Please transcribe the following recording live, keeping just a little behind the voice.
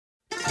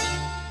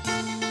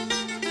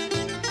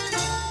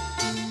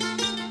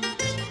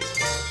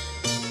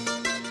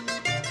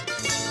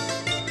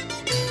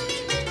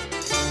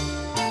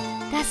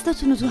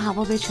دستاتون رو تو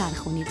هوا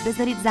بچرخونید،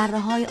 بذارید ذره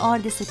های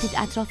آرد سفید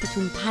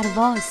اطرافتون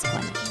پرواز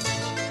کنه.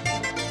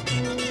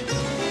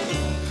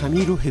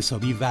 خمیر رو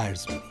حسابی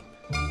ورز بدیم.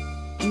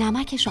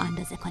 نمکش رو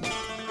اندازه کنید.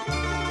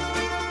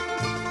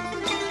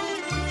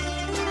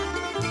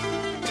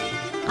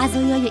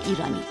 غذایای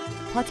ایرانی،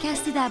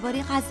 پادکستی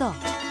درباره غذا،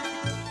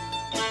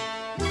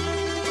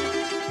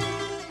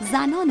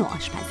 زنان و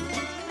آشپزی،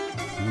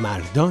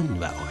 مردان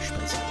و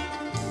آشپزی.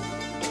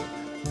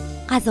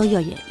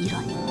 غذایای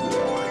ایرانی.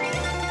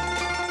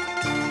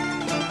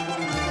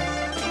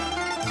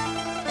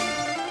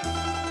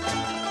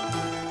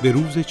 به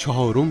روز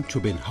 4 چو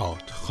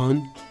بنهاد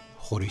خوان،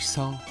 خورش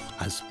ساخت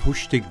از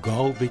پشت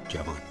گاو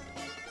جوان.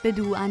 به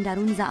دو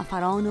اندرون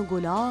زعفران و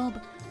گلاب،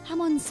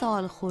 همان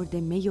سال خورد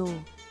می و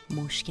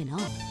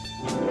مشکناب.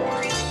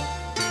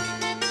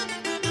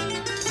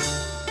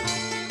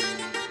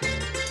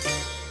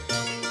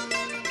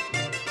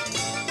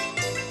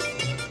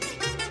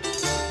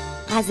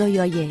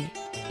 غذایای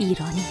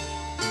ایرانی.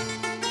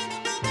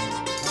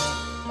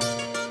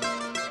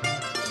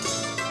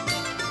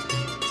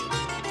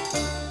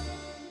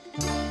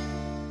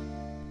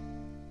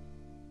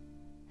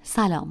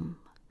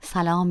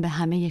 سلام به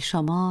همه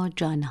شما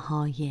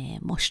جانهای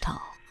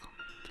مشتاق.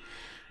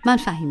 من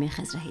فهیمه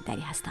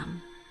حیدری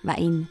هستم و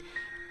این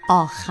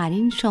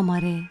آخرین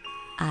شماره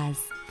از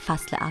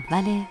فصل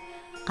اول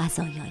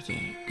غذایای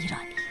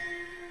ایرانی.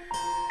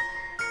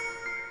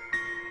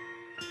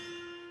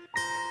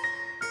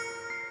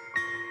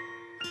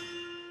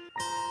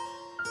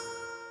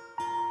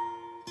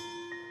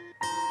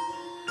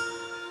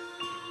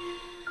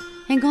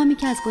 هنگامی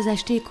که از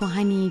گذشته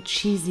کهنی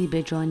چیزی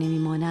به جا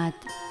نمی‌ماند،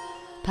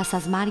 پس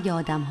از مرگ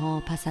آدم‌ها،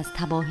 پس از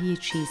تباهی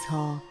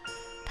چیزها،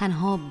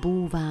 تنها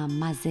بو و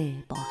مزه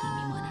باقی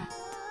می‌ماند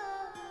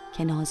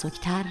که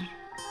نازکتر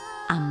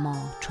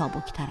اما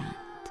چابکترند،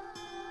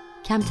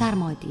 کمتر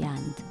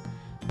مادی‌اند،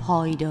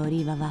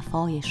 پایداری و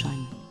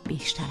وفایشان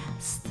بیشتر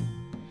است.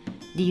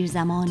 دیر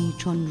زمانی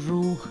چون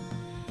روح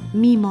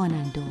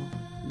می‌مانند و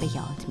به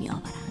یاد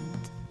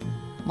می‌آورند،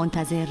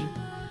 منتظر،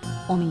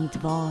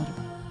 امیدوار،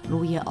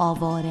 روی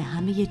آوار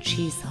همه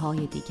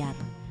چیزهای دیگر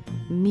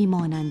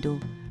میمانند و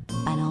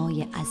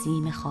بنای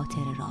عظیم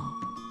خاطره را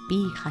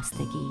بی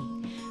خستگی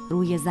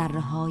روی ذره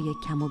های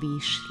کم و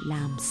بیش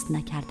لمس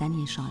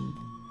نکردنیشان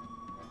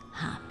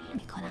حمل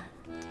میکنند.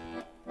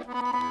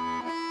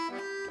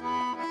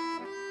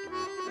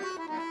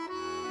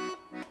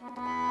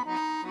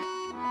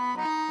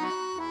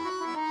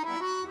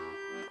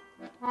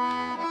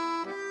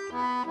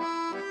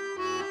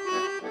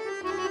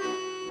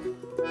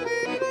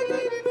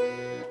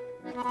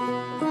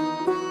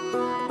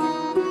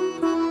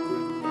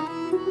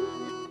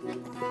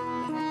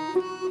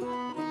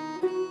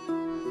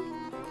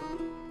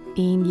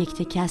 این یک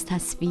تکه از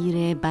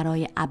تصویر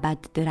برای ابد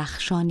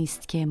درخشانی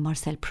است که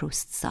مارسل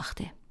پروست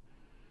ساخته.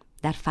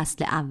 در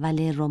فصل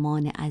اول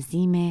رمان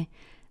عظیم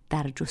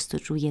در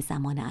جستجوی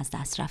زمان از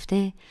دست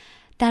رفته،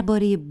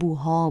 درباره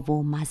بوها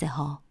و مزه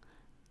ها،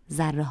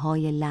 ذره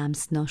های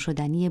لمس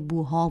ناشدنی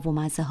بوها و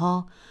مزه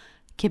ها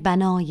که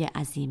بنای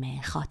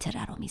عظیم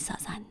خاطره رو می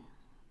سازن.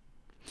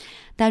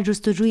 در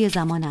جستجوی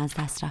زمان از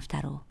دست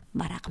رفته رو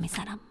ورق می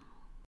زنم.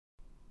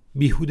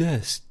 بیهوده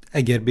است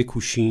اگر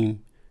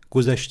بکوشیم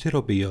گذشته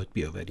را به یاد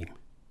بیاوریم.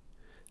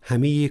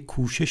 همه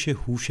کوشش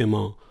هوش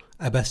ما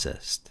عبث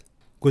است.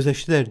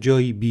 گذشته در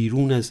جایی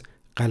بیرون از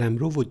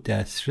قلمرو و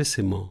دسترس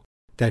ما،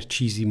 در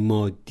چیزی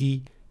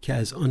مادی که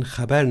از آن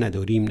خبر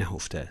نداریم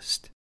نهفته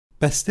است.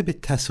 بسته به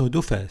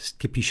تصادف است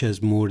که پیش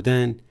از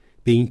مردن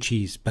به این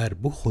چیز بر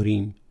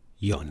بخوریم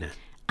یا نه.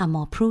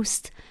 اما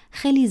پروست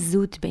خیلی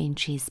زود به این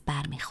چیز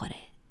بر میخوره.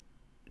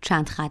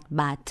 چند خط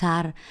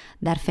بعدتر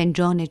در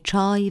فنجان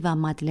چای و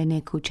مدلن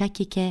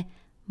کوچکی که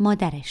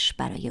مادرش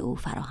برای او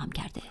فراهم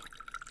کرده.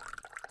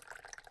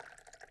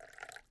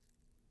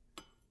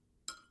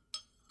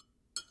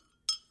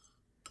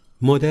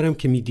 مادرم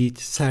که میدید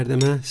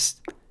سردم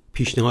است،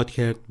 پیشنهاد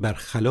کرد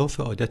برخلاف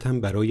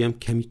عادتم برایم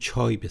کمی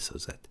چای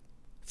بسازد.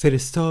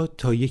 فرستاد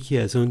تا یکی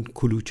از آن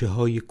کلوچه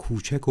های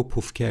کوچک و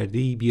پف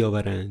کرده‌ای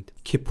بیاورند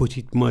که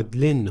پتیت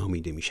مادلن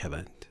نامیده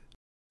میشوند.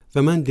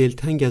 و من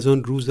دلتنگ از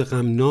آن روز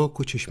غمناک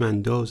و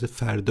چشمانداز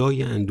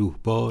فردای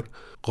اندوهبار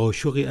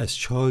قاشقی از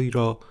چای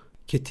را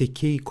که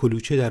تکه‌ای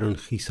کلوچه در آن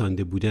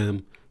خیسانده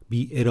بودم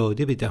بی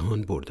اراده به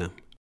دهان بردم.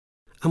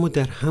 اما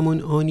در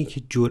همان آنی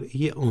که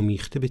جرعه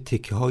آمیخته به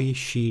تکه‌های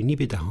شیرینی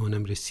به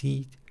دهانم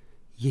رسید،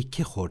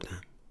 یکه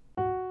خوردم.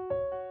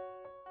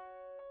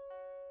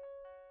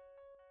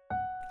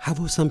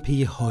 حواسم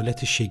پی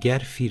حالت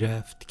شگرفی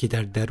رفت که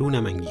در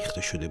درونم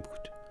انگیخته شده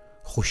بود.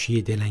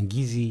 خوشی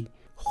دلانگیزی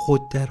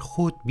خود در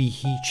خود بی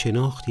هیچ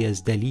شناختی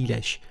از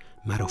دلیلش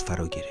مرا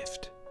فرا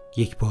گرفت.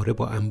 یک باره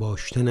با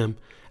انباشتنم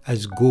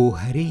از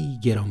گوهره‌ای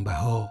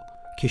گرانبها،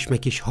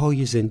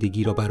 کشمکش‌های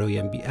زندگی را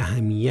برایم بی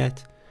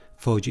اهمیت،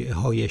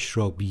 فاجعه‌هایش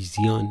را بی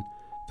زیان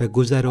و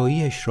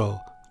گذراییش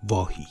را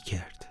واهی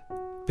کرد،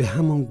 به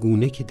همان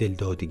گونه که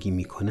دلدادگی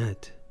می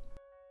کند.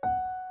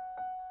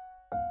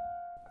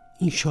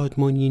 این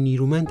شادمانی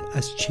نیرومند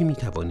از چه می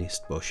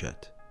توانست باشد؟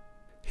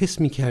 حس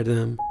می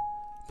کردم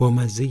با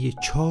مزه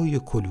چای و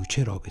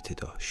کلوچه رابطه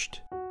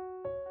داشت.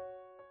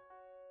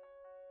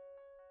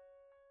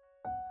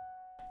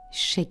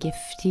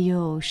 شگفتی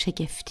و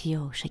شگفتی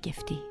و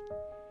شگفتی.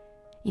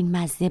 این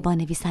مزه با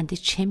نویسنده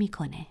چه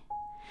میکنه؟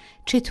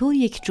 چطور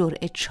یک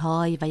جرعه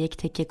چای و یک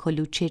تکه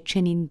کلوچه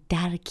چنین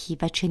درکی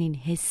و چنین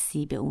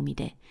حسی به او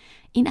میده؟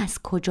 این از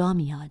کجا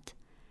میاد؟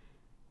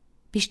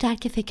 بیشتر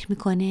که فکر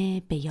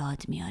میکنه به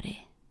یاد میاره.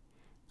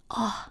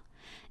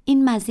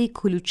 این مزه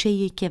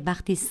کلوچه‌ای که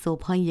وقتی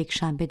صبح‌های یک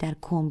شنبه در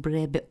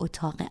کمبره به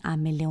اتاق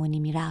عمه لئونی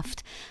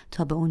میرفت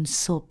تا به اون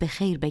صبح به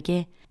خیر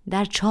بگه،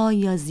 در چای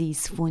یا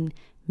زیسفون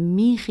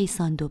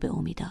میخیساند و به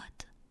او میداد.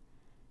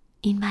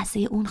 این مزه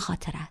اون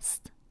خاطر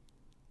است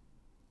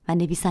و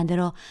نویسنده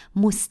را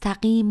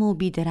مستقیم و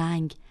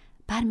بیدرنگ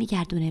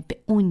برمیگردونه به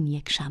اون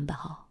یک شنبه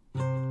ها.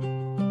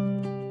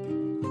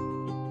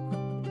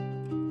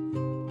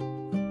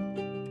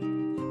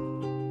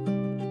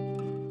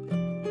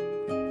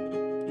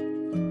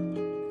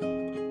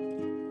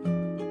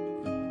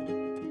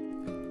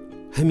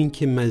 همین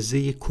که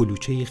مزه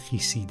کلوچه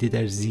خیسیده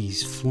در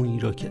زیزفونی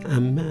را که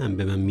عمه‌ام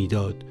به من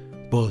میداد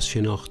باز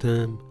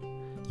شناختم،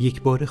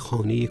 یک بار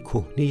خانه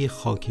کهنه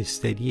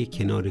خاکستری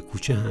کنار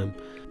کوچه هم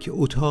که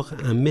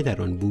اتاق عمه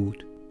در آن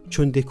بود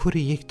چون دکور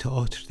یک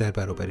تئاتر در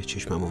برابر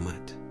چشمم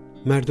آمد.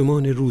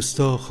 مردمان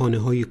روستا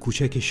خانه‌های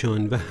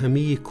کوچکشان و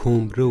همه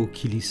کمبره و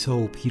کلیسا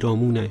و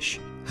پیرامونش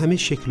همه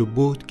شکل و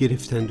بعد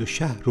گرفتند و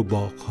شهر و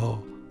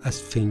باغ‌ها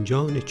از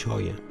فنجان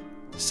چایم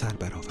سر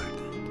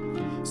برآوردند.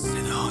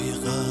 صدای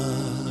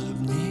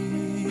قلب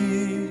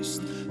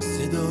نیست،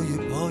 صدای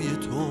پای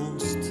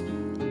توست.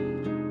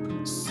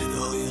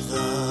 صدای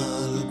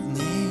قلب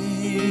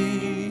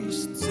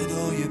نیست،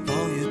 صدای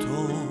پای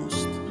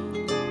توست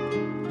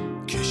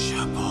که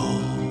شبها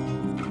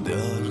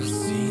در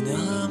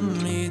سینه‌ام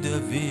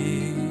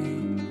میدوی.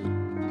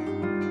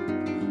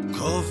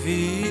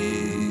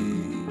 کافیست،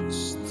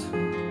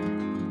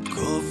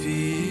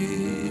 کافیست،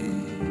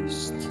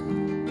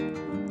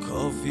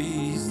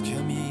 کافیست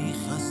کمی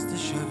خسته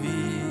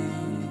شوی.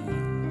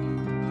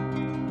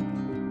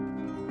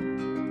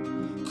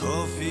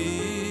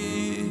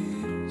 کافیست،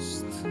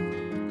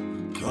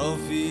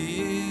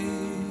 کافیست،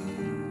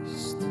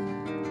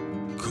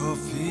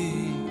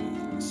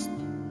 کافیست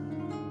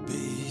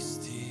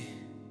بیستی.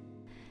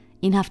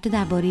 این هفته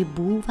درباره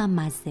بو و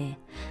مزه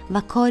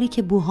و کاری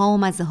که بوها و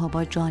مزه ها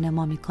با جان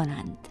ما می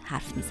کنند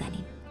حرف می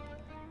زنیم.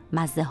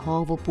 مزه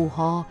ها و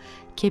بوها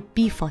که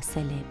بی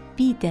فاصله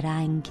بی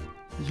درنگ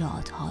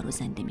یادها رو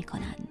زنده می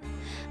کنند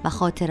و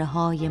خاطره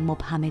های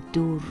مبهم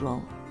دور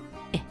رو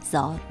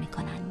احضار می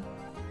کنند.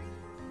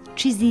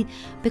 چیزی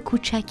به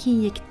کوچکی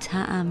یک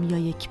طعم یا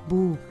یک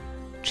بو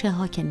چه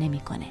ها که نمی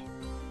کنه.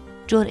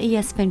 جرعه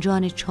از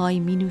فنجان چای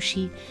می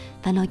نوشی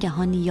و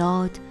ناگهان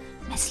یاد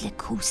مثل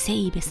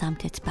کوسه‌ای به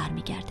سمتت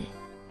برمی گرده.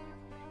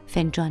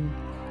 فنجان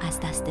از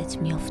دستت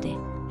می افته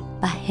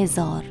و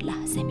هزار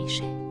لحظه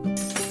میشه.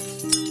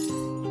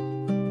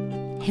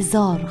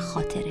 هزار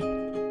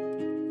خاطره.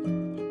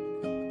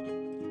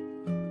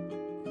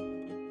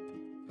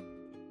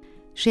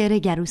 شعر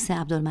گروس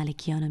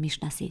عبدالملکیان رو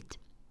میشناسید.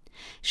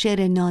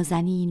 شعر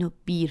نازنین و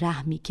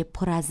بیرحمی که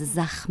پر از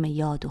زخم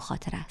یاد و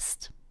خاطر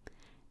است.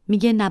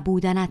 میگه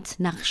نبودنت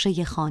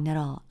نقشه خانه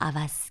را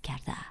عوض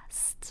کرده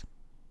است.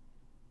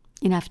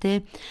 این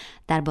هفته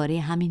درباره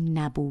همین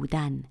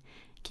نبودن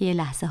که یه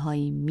لحظه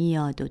هایی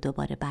میاد و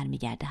دوباره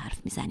برمیگرده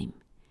حرف میزنیم.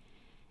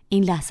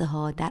 این لحظه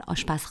ها در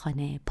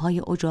آشپزخانه،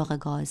 پای اجاق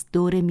گاز،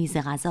 دور میز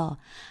غذا،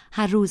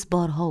 هر روز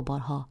بارها و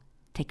بارها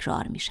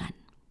تکرار میشن.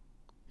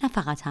 نه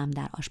فقط هم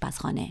در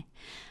آشپزخانه،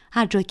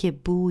 هر جا که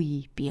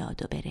بویی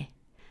بیاد و بره،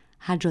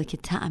 هر جا که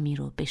طعمی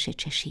رو بشه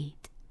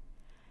چشید.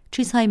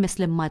 چیزهایی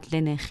مثل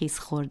مادلن خیس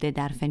خورده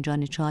در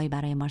فنجان چای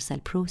برای مارسل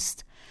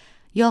پروست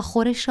یا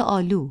خورش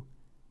آلو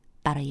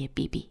برای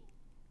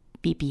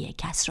بیبی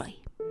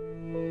کسرایی.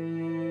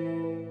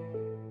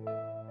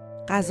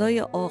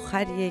 غذای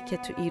آخریه که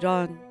تو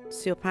ایران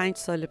 35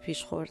 سال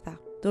پیش خوردم.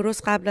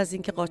 درست قبل از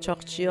اینکه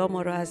قاچاقچی‌ها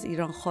ما رو از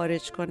ایران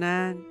خارج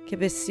کنن که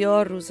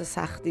بسیار روز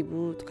سختی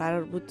بود.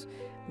 قرار بود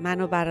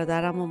من و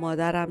برادرم و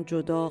مادرم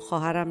جدا،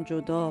 خواهرم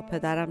جدا،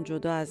 پدرم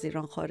جدا از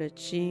ایران خارج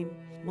شیم.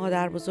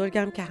 مادر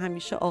بزرگم که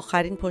همیشه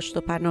آخرین پشت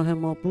و پناه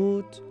ما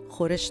بود،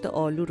 خورشت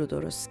آلو رو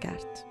درست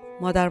کرد.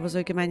 مادر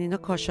بزرگ من اینا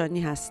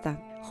کاشانی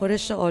هستن.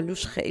 خورشت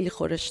آلوش خیلی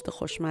خورشت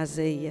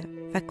خوشمزه‌ایه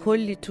و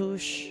کلی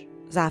توش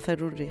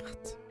زعفرون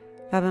ریخت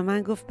و به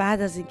من گفت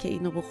بعد از اینکه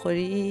اینو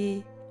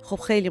بخوری، خب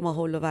خیلی ما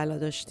حول و ولا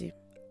داشتیم،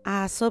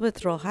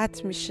 اعصابت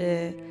راحت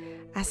میشه.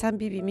 اصلا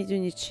بیبی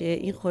میدونی چیه؟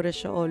 این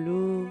خورش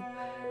آلو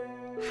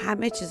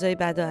همه چیزای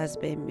بدو از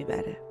بین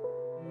میبره.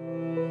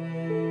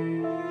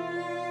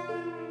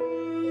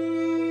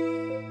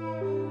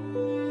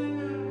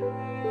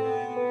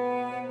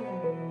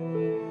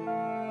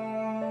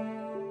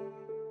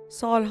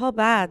 سالها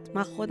بعد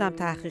من خودم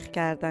تحقیق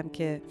کردم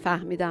که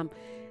فهمیدم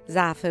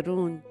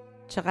زعفرون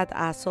چقدر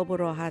اعصابو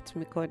راحت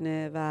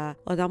میکنه و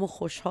آدمو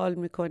خوشحال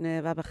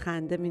میکنه و به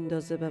خنده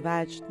میندازه، به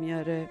وجد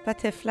میاره. و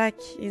تفلک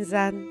این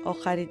زن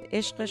آخرین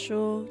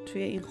عشقشو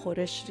توی این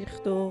خورش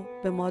ریخت و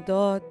به ما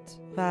داد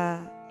و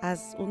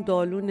از اون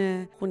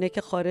دالون خونه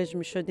که خارج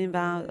می شدیم و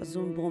از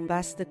اون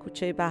بنبست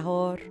کوچه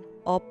بهار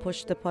آب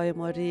پشت پای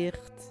ما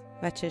ریخت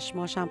و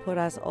چشماش هم پر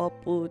از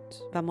آب بود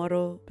و ما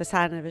رو به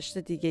سرنوشت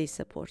دیگه ای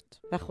سپرد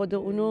و خود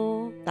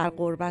اونو در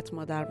غربت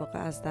ما در واقع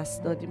از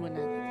دست دادیم و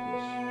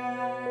ندیدیمش.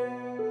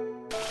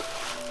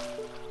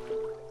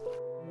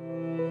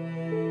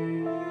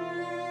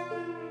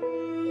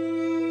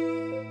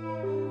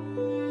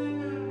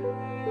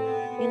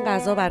 این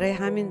غذا برای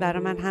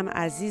من هم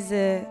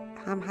عزیزه،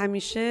 هم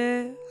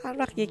همیشه هر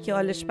وقت یکی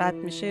حالش بد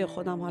میشه یا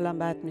خودم حالم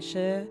بد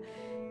میشه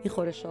این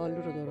خورش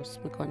آلو رو درست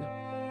میکنم.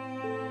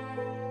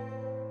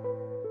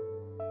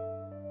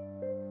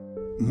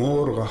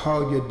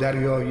 مرغ‌های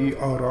دریایی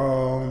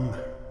آرام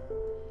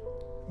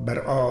بر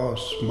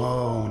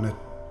آسمان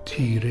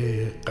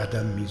تیره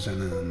قدم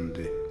میزنند.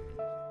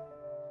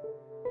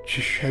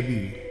 چه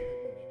شبی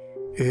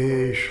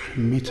عشق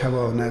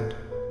میتواند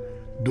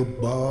دو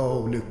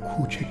بال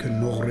کوچک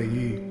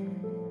نقره‌ای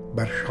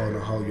بر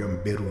شانه‌هایم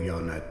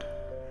برویاند.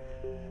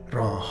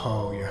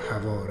 راه‌های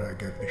هوا را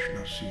اگر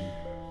بشناسیم،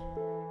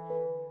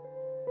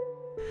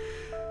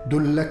 دو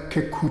لک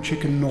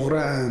کوچک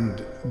نقره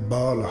اند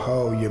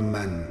بالهای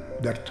من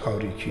در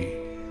تاریکی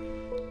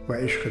و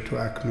عشق تو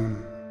اکنون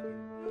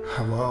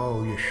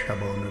هوای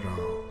شبانه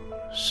را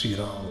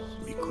سیراب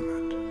می کند.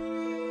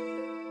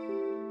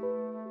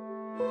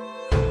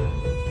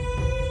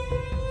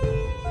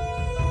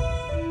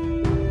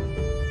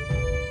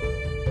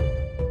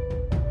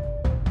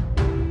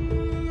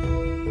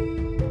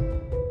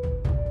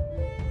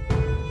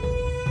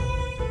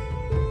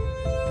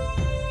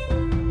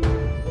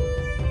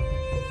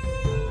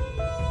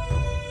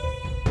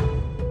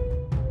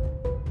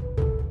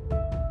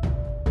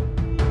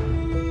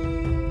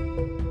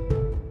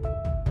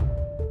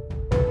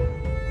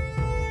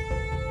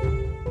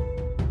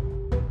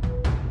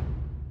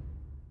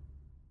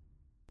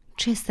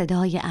 چه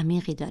صدای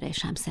عمیقی داره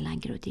شمس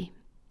لنگرودی.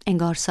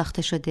 انگار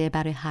ساخته شده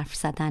برای حرف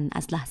زدن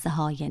از لحظه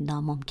های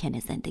ناممکن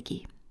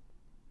زندگی.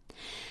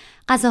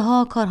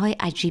 غذاها کارهای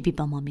عجیبی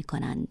با ما می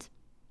کنند.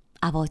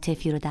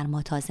 عواطفی رو در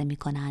ما تازه می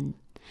کنند.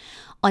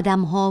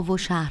 آدمها و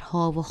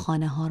شهرها و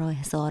خانه ها را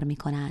احضار می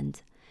کنند.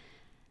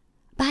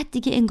 بعد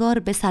دیگه انگار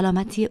به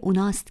سلامتی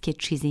اوناست که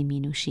چیزی می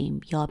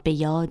نوشیم یا به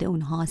یاد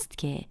اونهاست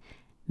که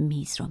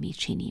میز رو می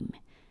چینیم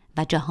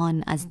و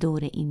جهان از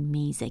دور این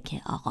میزه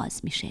که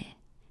آغاز میشه.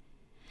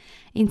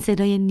 این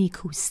صدای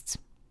نیکوست.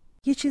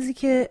 یه چیزی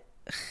که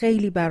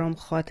خیلی برام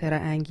خاطره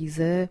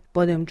انگیزه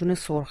بادمجون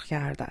سرخ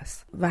کرده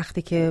است.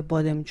 وقتی که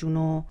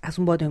بادمجونو از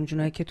اون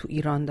بادمجونایی که تو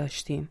ایران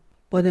داشتیم،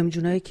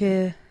 بادمجونایی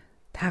که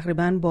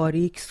تقریباً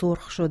باریک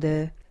سرخ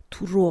شده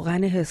تو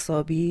روغن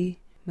حسابی،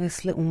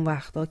 مثل اون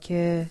وقتا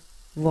که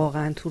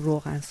واقعاً تو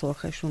روغن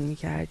سرخشون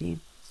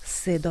میکردیم،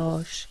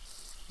 صداش،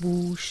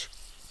 بوش،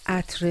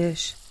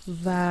 عطرش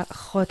و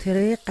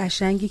خاطره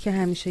قشنگی که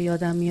همیشه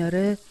یادم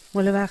میاره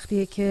مال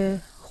وقتیه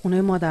که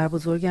خونه مادر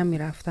بزرگم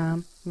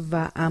میرفتم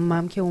و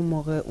عمم که اون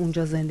موقع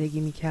اونجا زندگی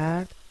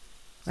میکرد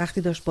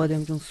وقتی داشت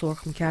بادمجون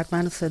سرخ میکرد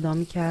منو صدا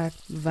میکرد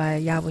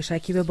و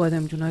یواشکی به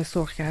بادمجونای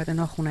سرخ کرده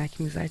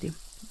ناخونک میزدیم.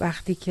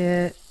 وقتی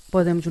که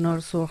بادمجونا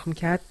رو سرخ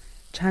میکرد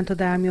چند تا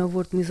در می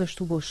آورد میذاشت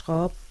تو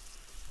بشقاب،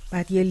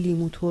 بعد یه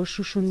لیمو ترش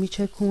روشون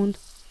میچکوند،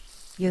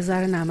 یه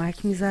ذره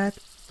نمک میزد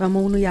و ما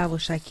اونو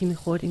یواشکی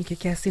میخوردیم که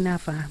کسی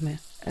نفهمه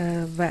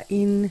و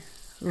این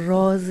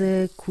راز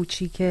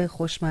کوچیک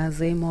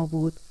خوشمزه ما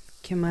بود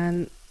که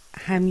من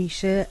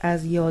همیشه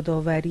از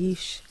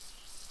یاداوریش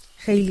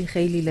خیلی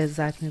خیلی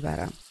لذت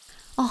میبرم.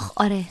 آخ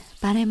آره،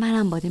 برای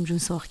منم بادمجون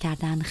سرخ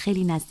کردن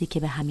خیلی نزدیک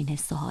به همین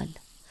حس و حال.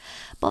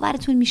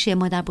 باورتون میشه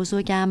مادر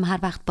بزرگم هر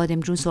وقت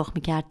بادمجون سرخ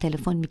میکرد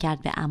تلفن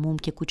میکرد به عموم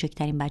که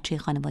کوچکترین بچه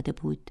خانواده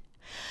بود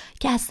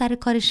که از سر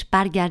کارش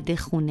برگرده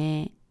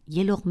خونه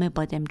یه لقمه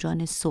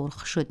بادمجان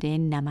سرخ شده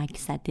نمک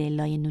زده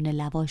لای نون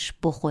لواش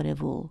بخوره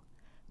و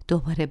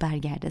دوباره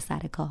برگرده سر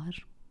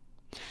کار.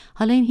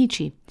 حالا این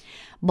هیچی،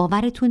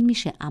 باورتون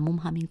میشه عموم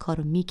همین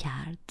کارو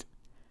میکرد.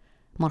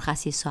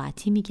 مرخصی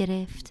ساعتی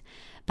میگرفت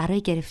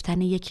برای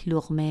گرفتن یک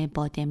لقمه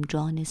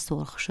بادمجان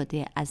سرخ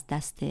شده از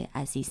دست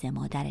عزیز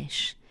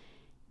مادرش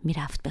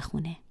میرفت به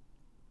خونه.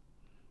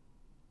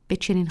 به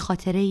چنین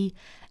خاطره‌ای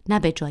نه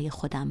به جای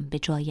خودم به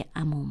جای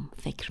عموم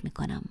فکر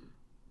میکنم.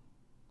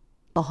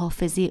 با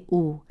حافظه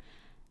او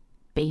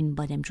به این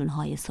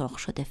بادمجون‌های سرخ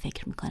شده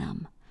فکر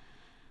میکنم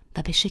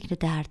و به شکل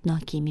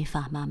دردناکی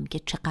میفهمم که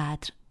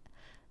چقدر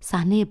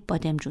صحنه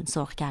بادمجون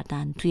سرخ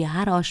کردن توی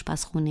هر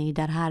آشپزخونه‌ای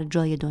در هر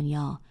جای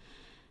دنیا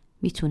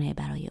میتونه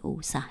برای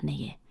او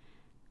صحنه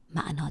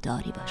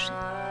معناداری باشه.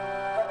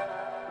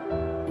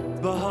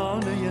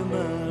 بهانه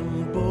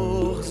من،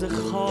 بغض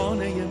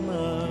خانه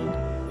من،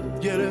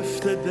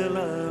 گرفته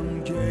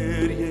دلم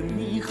گریه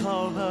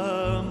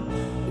میخواهم،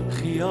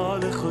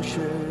 خیال خوش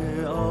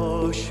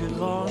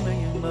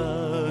عاشقانه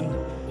من،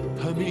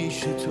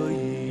 همیشه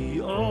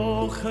تویی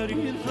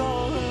آخرین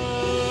راهم.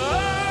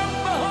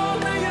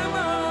 بهانه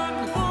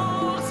من،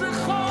 بغض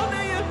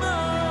خانه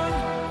من،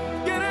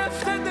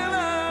 گرفته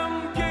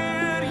دلم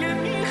گریه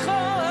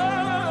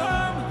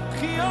میخواهم،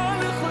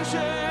 خیال خوش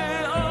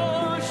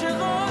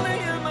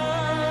عاشقانه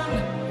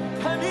من،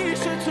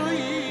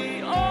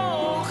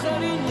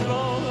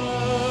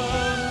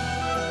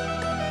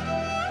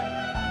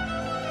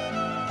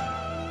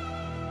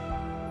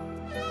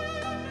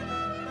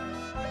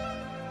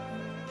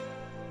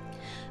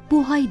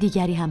 بوهای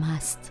دیگری هم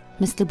هست،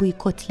 مثل بوی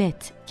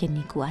کتلت که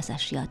نیکو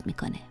ازش یاد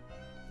میکنه.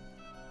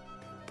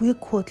 بوی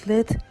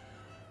کتلت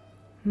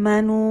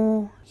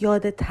منو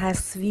یاد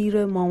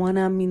تصویر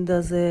مامانم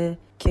میندازه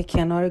که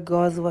کنار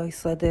گاز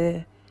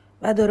وایساده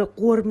و داره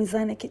غر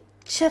میزنه که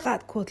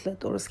چقدر کتلت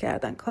درست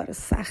کردن کار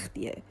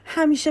سختیه.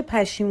 همیشه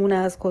پشیمونه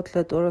از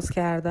کتلت درست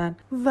کردن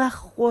و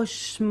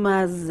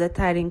خوشمزه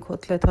ترین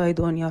کتلت های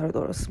دنیا رو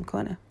درست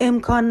میکنه.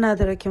 امکان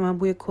نداره که من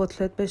بوی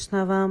کتلت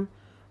بشنوم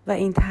و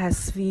این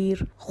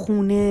تصویر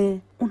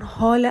خونه، اون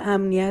حال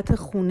امنیت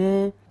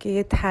خونه که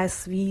یه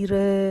تصویر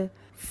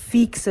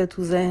فیکس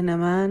تو ذهن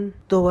من،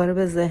 دوباره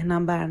به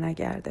ذهنم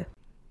برنگرده.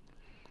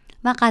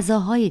 و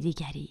غذاهای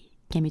دیگری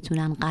که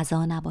میتونن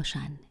غذا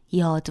نباشن،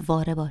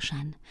 یادواره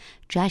باشن،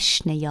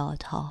 جشن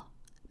یادها،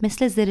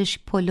 مثل زرش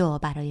پلو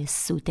برای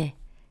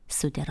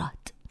سودرات.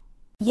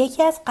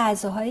 یکی از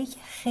غذاهایی که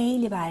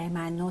خیلی برای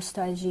من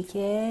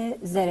نوستالژیکه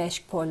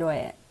زرشک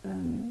پلوه.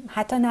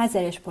 حتی نه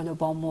زرشک پلو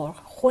با مرغ،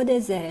 خود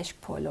زرشک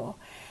پلو.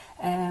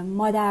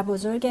 مادر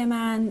بزرگ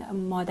من،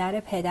 مادر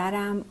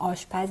پدرم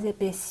آشپز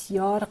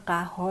بسیار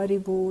قهاری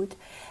بود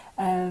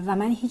و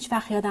من هیچ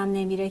وقت یادم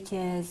نمیره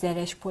که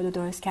زرشک پلو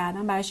درست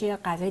کردم. براش یه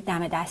غذای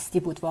دم دستی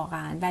بود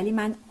واقعا، ولی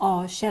من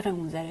عاشق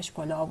اون زرشک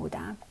پلو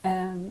بودم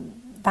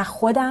و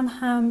خودم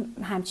هم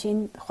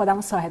همچین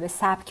خودم صاحب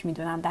سبک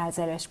میدونم در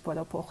زرشک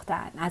پلو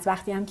پختن. از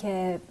وقتی هم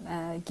که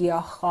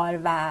گیاهخوار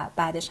و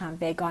بعدش هم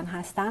وگان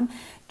هستم،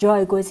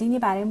 جایگزینی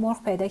برای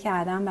مرغ پیدا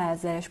کردم و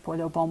زرشک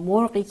پلو با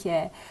مرغی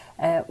که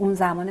اون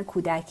زمان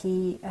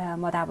کودکی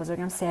مادر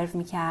بزرگم سرو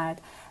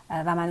میکرد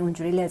و من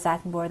اونجوری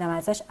لذت میبردم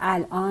ازش،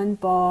 الان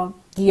با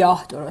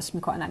گیاه درست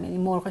میکنم، یعنی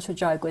مرغش رو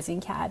جایگزین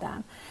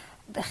کردم.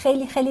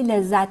 خیلی خیلی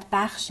لذت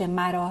بخش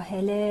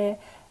مراحل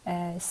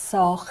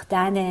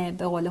ساختن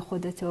به قول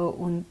خودتو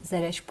اون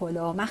زرشک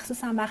پلو،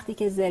 مخصوصا وقتی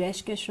که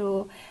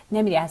زرشکشو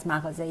نمیری از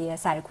مغازه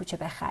سر کوچه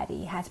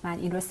بخری، حتما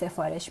این رو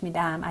سفارش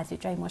میدم از یه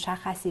جای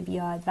مشخصی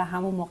بیاد و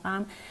همون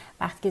موقعم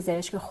وقتی که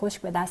زرشک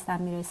خشک به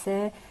دستم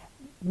میرسه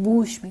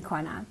بوش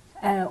میکنم.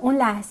 اون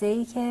لحظه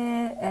ای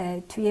که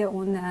توی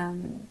اون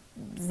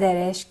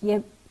زرشک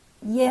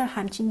یه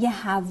همچین یه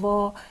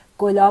هوا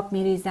گلاب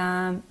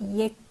میریزم،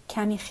 یه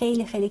کمی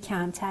خیلی خیلی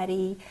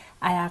کمتری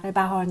عرق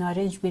بهار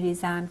نارنج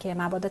میریزم که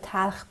مبادا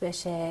تلخ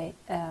بشه،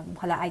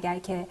 حالا اگر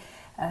که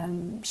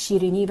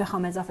شیرینی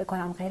بخوام اضافه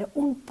کنم غیره،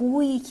 اون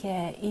بویی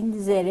که این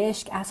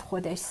زرشک از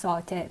خودش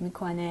ساطع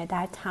میکنه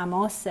در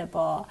تماس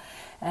با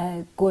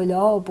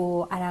گلاب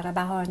و عرق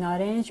بهار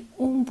نارنج،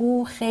 اون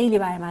بو خیلی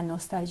برای من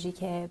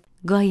نوستالژیکه.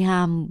 گاهی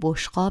هم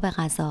بشقاب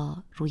غذا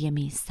روی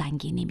میز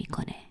سنگینی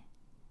میکنه،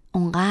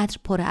 اونقدر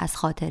پر از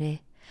خاطره،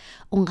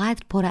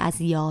 اونقدر پر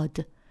از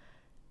یاد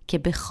که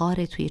به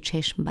خار توی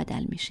چشم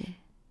بدل میشه.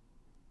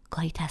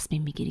 گاهی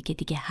تصمیم میگیری که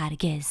دیگه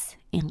هرگز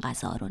این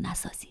غذا رو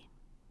نسازی،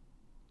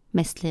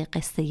 مثل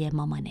قصه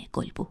مامان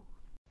گلبو.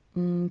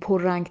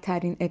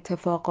 پررنگترین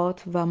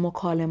اتفاقات و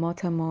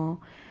مکالمات ما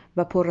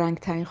و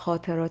پررنگترین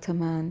خاطرات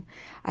من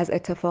از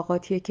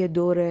اتفاقاتیه که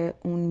دور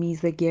اون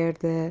میز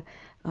گرد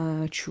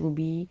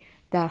چوبی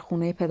در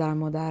خونه پدر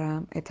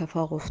مادرم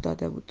اتفاق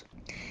افتاده بود.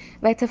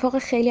 و اتفاق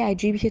خیلی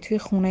عجیبی که توی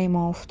خونه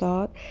ما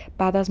افتاد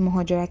بعد از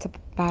مهاجرت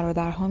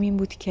برادرهام این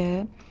بود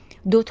که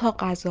 2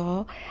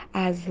 غذا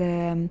از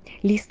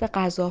لیست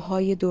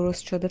غذاهای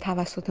درست شده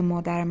توسط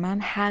مادر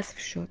من حذف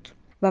شد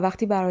و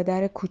وقتی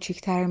برادر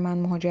کوچیکتر من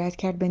مهاجرت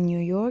کرد به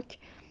نیویورک،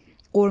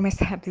 قرمه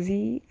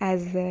سبزی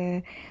از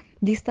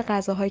لیست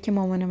غذاهایی که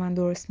مامان من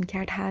درست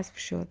میکرد حذف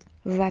شد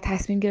و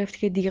تصمیم گرفت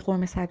که دیگه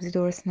قرمه سبزی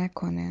درست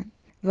نکنه.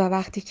 و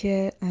وقتی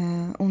که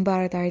اون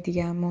برادر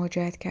دیگه هم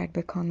مهاجرت کرد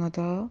به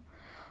کانادا،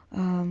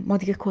 ما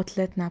دیگه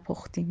کتلت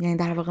نپختیم، یعنی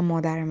در واقع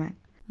مادر من.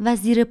 و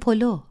زیر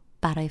پلو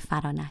برای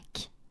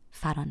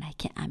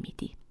فرانک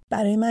امیدی.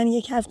 برای من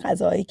یکی از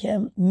غذاهایی که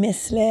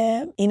مثل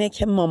اینه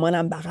که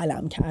مامانم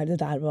بغلم کرده،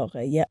 در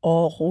واقع یه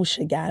آغوش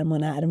گرم و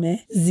نرمه،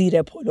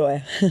 زیر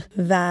پلوه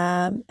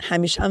و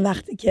همیشه هم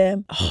وقتی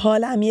که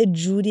حالم یه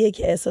جوریه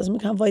که احساس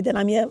میکنم وای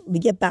دلم یه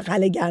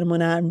بغل گرم و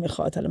نرم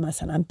میخواد، حالا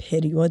مثلا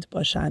پریود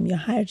باشم یا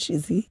هر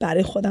چیزی،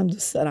 برای خودم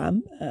دوست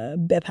دارم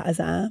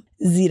بپزم،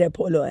 زیر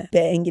پلوه.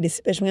 به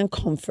انگلیسی بهش میگن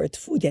کامفورت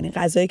فود، یعنی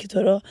غذایی که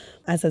تو رو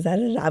از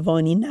نظر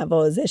روانی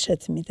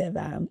نوازشت میده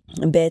و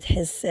بهت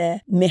حس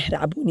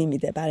مهربونی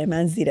میده. برای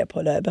من زیر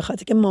پلوه، به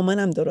خاطر که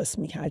مامانم درست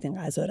میکرد این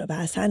غذا رو و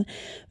اصلا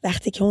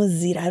وقتی که اون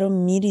زیره رو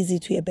میریزی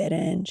توی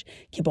برنج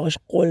که باش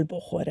قل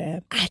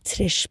بخوره،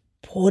 عطرش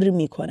پر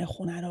میکنه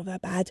خونه رو و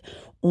بعد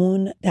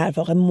اون در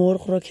واقع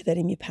مرغ رو که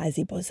داری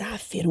میپزی با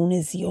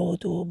زعفرون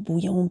زیاد و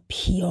بوی اون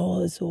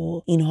پیاز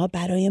و اینها،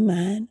 برای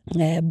من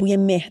بوی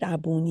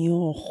مهربونی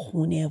و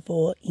خونه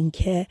و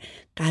اینکه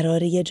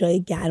قراره یه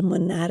جای گرم و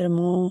نرم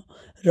و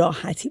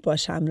راحتی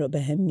باشم رو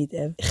بهم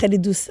میده. خیلی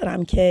دوست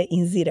دارم که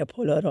این زیر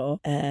پلو رو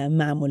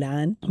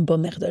معمولاً با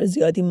مقدار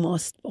زیادی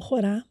ماست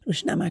بخورم،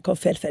 روش نمک و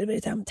فلفل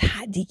بریزم،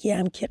 تدیگی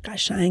هم که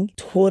قشنگ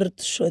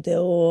ترد شده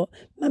و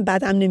من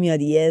بعدم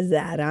نمیاد یه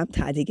ذرم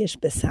تدیگش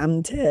به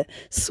سمت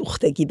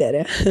سوختگی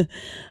بره.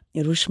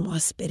 روش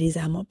ماست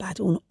بریزم و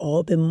بعد اون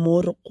آب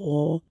مرغ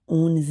و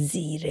اون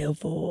زیره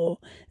و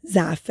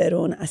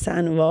زعفرون،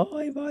 اصلا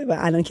وای وای وای،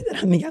 الان که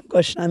دارم میگم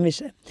گشنم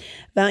میشه.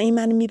 و این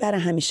من میبره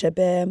همیشه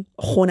به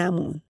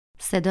خونمون.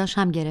 صداش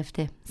هم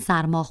گرفته،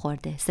 سرما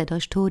خورده،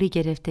 صداش طوری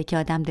گرفته که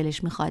آدم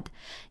دلش میخواد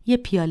یه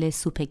پیاله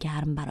سوپ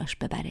گرم براش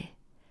ببره،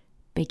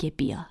 بگه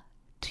بیا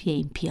توی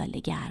این پیاله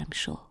گرم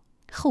شو،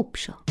 خوب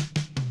شو.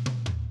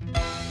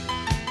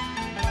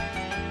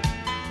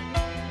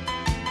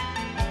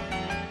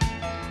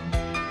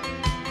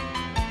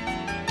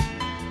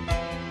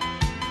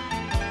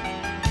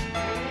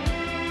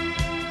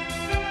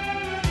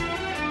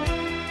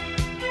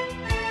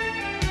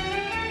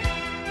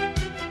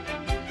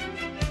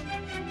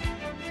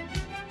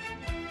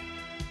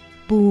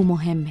 بو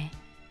مهمه،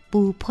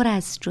 بو پر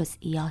از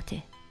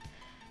جزئیاته،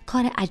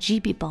 کار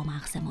عجیبی با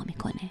مغز ما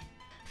میکنه.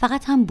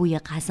 فقط هم بوی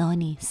غذا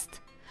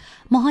نیست.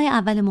 ماهای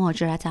اول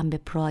مهاجرتم به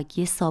پراگ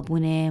یه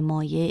صابون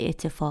مایع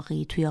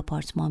اتفاقی توی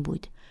آپارتمان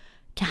بود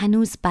که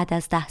هنوز بعد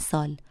از 10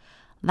 سال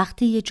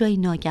وقتی یه جای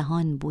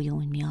ناگهان بوی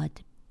اون میاد،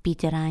 بی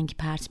درنگ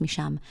پرت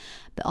میشم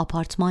به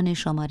آپارتمان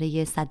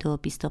شماره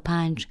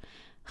 125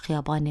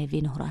 خیابان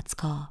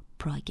وینهوراتسکا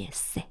پراگ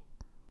 3.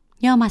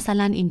 یا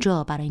مثلا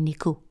اینجا برای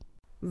نیکو.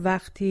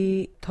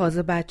 وقتی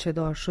تازه بچه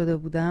دار شده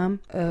بودم،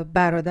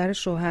 برادر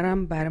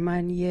شوهرم بر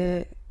من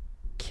یه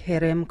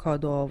کرم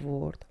کادو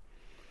آورد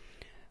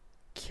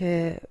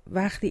که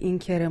وقتی این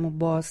کرم رو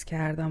باز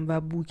کردم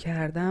و بو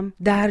کردم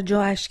در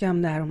جا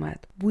اشکم در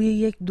اومد. بوی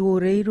یک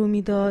دوره‌ای رو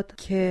میداد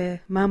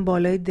که من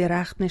بالای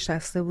درخت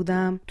نشسته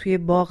بودم توی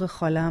باغ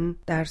خالم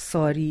در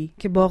ساری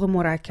که باغ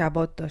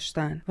مرکبات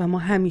داشتن و ما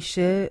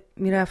همیشه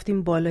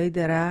میرفتیم بالای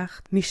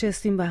درخت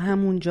میشستیم و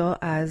همونجا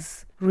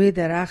از روی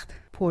درخت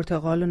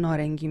پرتقال و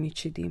نارنگی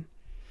میچیدیم.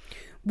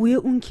 بوی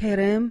اون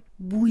کرم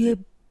بوی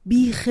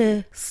بیخ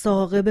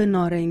ثاقب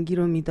نارنگی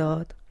رو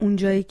میداد. اون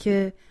جایی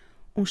که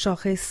اون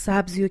شاخه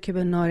سبزی رو که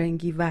به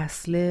نارنگی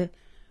وصله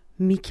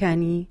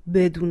میکنی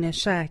بدون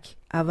شک،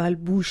 اول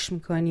بوش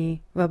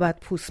میکنی و بعد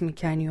پوست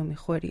میکنی و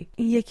میخوری.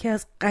 این یکی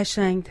از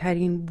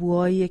قشنگترین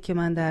بوهاییه که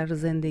من در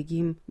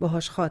زندگیم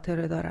باهاش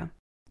خاطره دارم.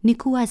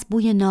 نیکو از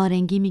بوی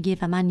نارنگی میگه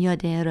و من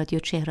یاد رادیو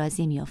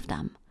چهرازی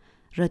میافتم.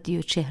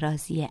 رادیو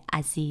چهرازی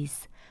عزیز،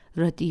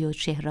 رادیو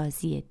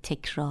چهرازی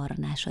تکرار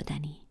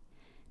نشدنی.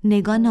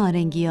 نگاه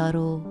نارنگی ها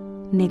رو،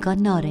 نگاه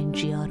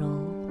نارنجی ها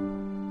رو.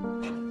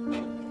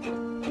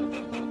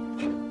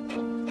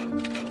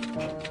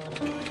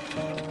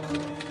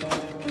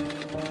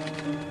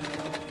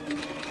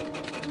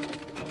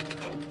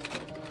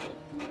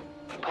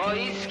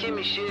 پاییز که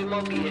میشه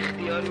ما بی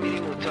اختیار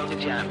میریم اتاق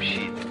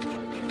جمشید.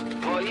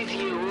 پاییز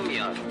یهو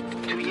میاد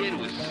تو یه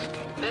روز،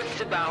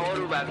 مثل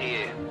بهار و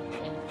بقیه.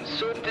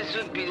 صبح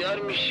زود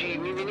بیدار میشی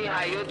میبینی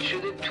حیات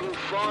شده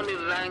طوفان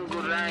رنگ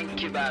و رنگ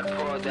که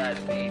برپا در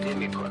دیده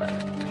میکنن.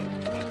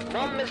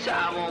 ما مثل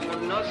عوام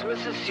الناس،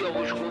 مثل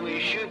سیاوش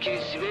قمیشی و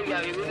کریستیبل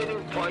یقیقی داریم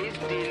پاییز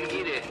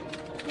دلگیره.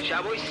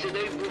 شبای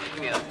صدای بوف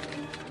میاد.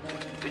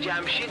 به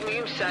جمشید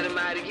میگیم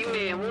سرمرگی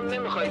مهمون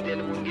نمیخوای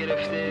دلمون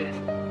گرفته.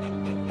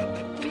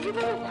 میگه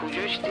بابا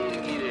کجاش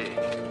دلگیره؟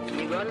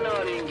 نگاه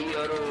نارنگی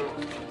ها رو،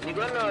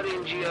 نگاه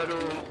نارنجی ها رو.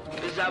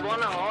 به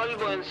زبان حال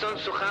با انسان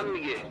سخن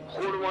میگه.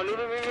 خورمالو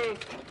رو ببین.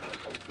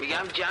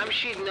 میگم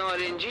جمشید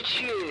نارنجی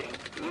چیه؟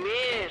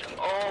 مهر،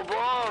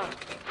 آبان،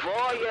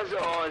 وای از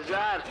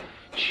آذر.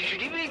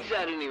 چجوری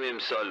بگذرونیم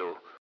امسالو؟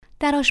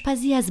 در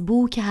آشپزی از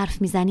بو که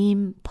حرف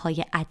میزنیم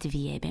پای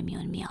ادویه به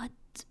میون میاد.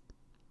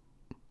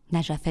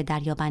 نجف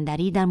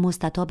دریابندری در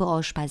مستطاب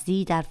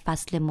آشپزی در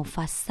فصل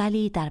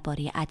مفصلی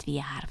درباره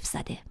ادویه حرف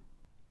زده.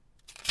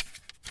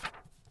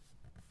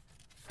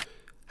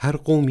 هر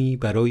قومی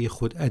برای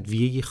خود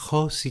ادویه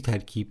خاصی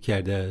ترکیب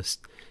کرده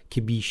است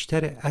که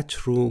بیشتر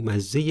عطر و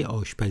مزه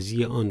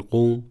آشپزی آن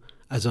قوم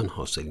از آن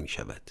حاصل می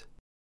شود.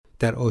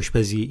 در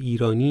آشپزی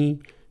ایرانی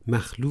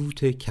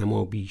مخلوط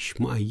کمابیش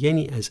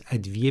معینی از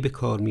ادویه به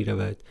کار می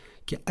رود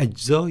که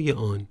اجزای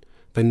آن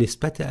و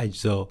نسبت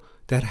اجزا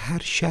در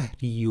هر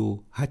شهری و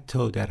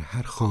حتی در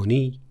هر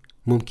خانه‌ای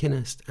ممکن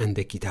است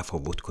اندکی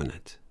تفاوت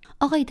کند.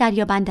 آقای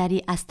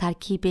دریابندری از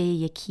ترکیب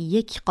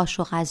یک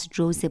قاشق از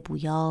جوز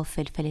بویا،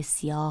 فلفل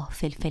سیاه،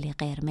 فلفل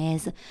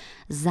قرمز،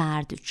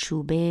 زرد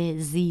چوبه،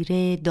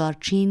 زیره،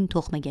 دارچین،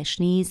 تخم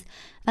گشنیز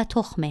و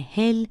تخم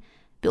هل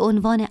به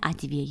عنوان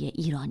ادویه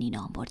ایرانی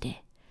نام برده.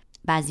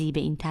 بعضی به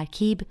این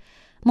ترکیب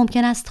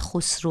ممکن است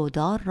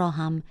خسرودار را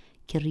هم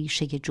که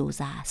ریشه جوز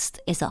است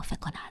اضافه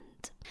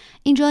کنند.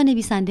 اینجا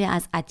نویسنده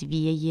از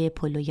ادویه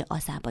پلوی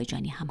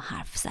آذربایجانی هم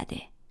حرف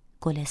زده.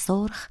 گل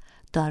سرخ،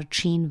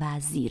 دارچین و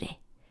زیره.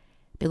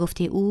 به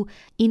گفته او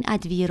این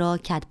ادویه را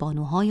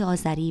کدبانوهای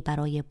آذری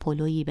برای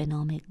پلویی به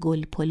نام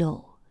گل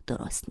پلو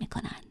درست می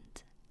کنند.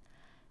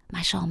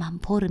 مشامم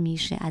پر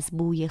میشه از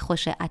بوی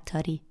خوش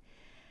عطاری.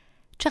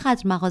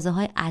 چقدر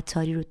مغازه‌های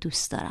عطاری رو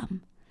دوست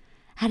دارم.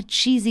 هر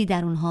چیزی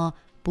در اونها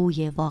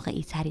بوی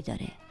واقعی تری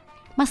داره.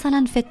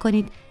 مثلا فکر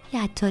کنید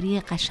یه عطاری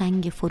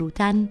قشنگ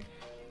فروتن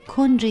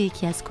کنج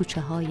یکی از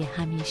کوچه های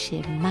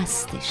همیشه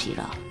مست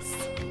شیراز.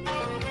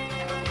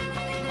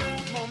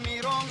 ما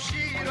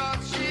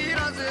میرم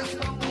شیراز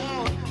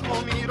استانبول،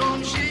 و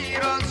میرم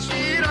شیراز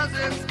شیراز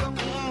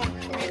استخون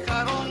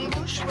میخرم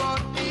گوشوار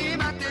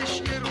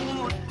قیمتش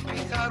گرون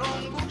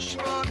میخرم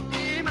گوشوار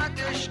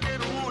قیمتش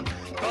گرون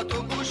تا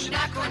تو گوش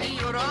نکنی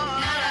و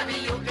راه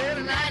نروی و غیر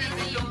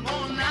نریزی و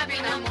من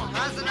نبینم و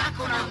حز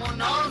نکنم و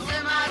ناز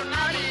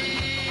مرمری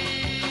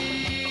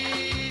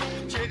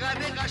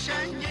چقدر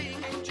قشنگه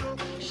اینجا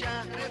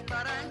شهر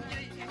فرنگه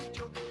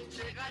اینجا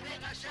چقدر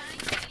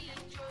قشنگه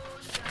اینجا.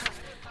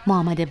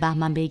 محمد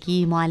بهمن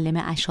بیگی معلم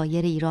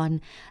عشایر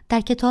ایران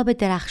در کتاب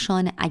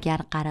درخشان اگر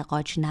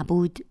قرقاج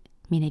نبود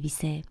می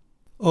نویسه: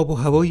 آب و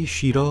هوای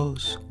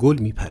شیراز گل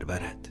می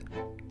پرورد،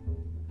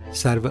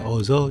 سرو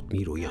آزاد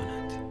می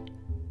رویاند،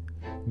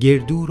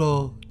 گردو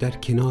را در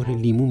کنار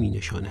لیمو می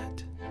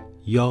نشاند،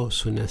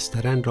 یاس و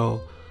نسترن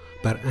را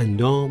بر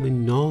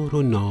اندام نار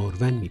و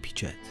نارون می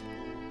پیچد،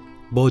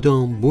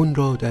 بادام بون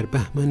را در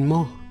بهمن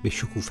ماه به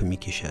شکوفه می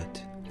کشد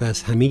و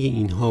از همه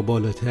اینها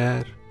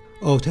بالاتر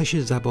آتش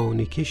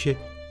زبان کش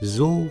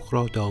ذوق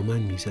را دامن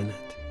می زند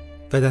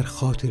و در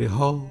خاطره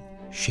ها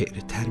شعر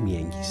تر می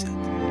انگیزد.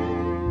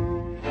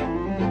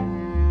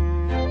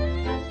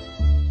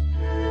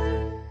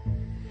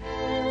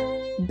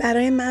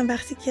 برای من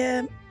وقتی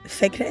که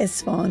فکر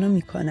اصفهان رو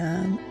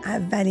میکنم،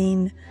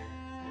 اولین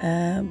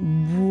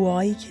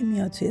بوهایی که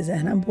میاد توی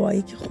ذهنم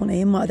بوهایی که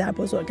خونه مادر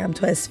بزرگم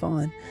تو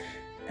اصفهان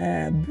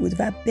بود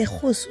و به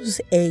خصوص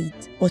عید،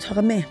 اتاق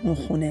مهمون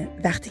خونه.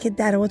 وقتی که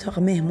در اتاق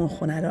مهمون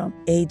خونه را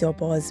عیدا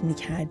باز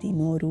میکردی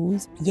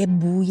نوروز، یه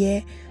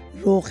بوی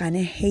روغن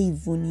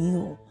حیوانی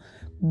و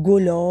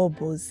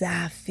گلاب و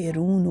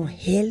زعفرون و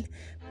هل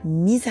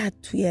میزد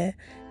توی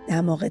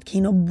دماغت که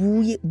اینا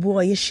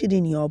بوهای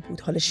شیرینی ها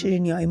بود. حالا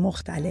شیرینی های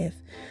مختلف.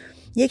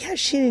 یکی از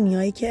شیرینی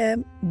هایی که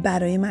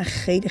برای من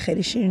خیلی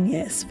خیلی شیرینی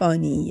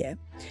اصفهانیه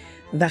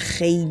و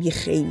خیلی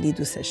خیلی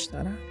دوستش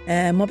دارم،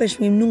 ما بهش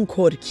میگیم نون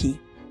کرکی.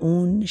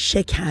 اون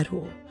شکر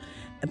رو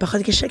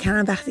بخاطر که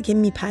شکرم وقتی که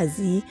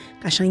میپزی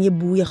قشنگ یه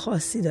بوی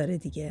خاصی داره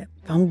دیگه،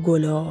 و اون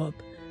گلاب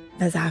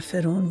و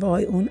زعفرون،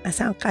 وای اون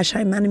اصلا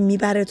قشنگ من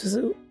میبره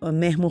تو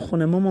مهمون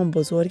خونه مامان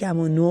بزرگم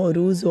و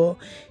نوروز و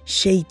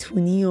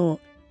شیطونی و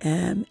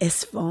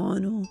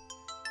اصفهان و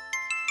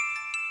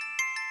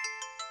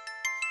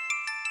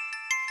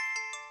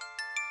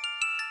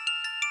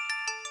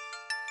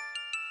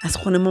از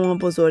خونه مامان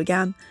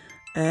بزرگم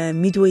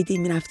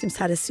میدویدیم میرفتیم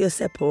سر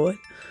 33 پل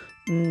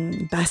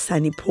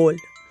بستنی پل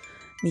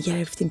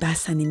میگرفتیم،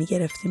 بستنی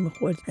میگرفتیم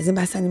میخوردیم. از این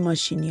بستنی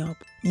ماشینی ها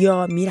بود.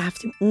 یا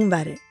میرفتیم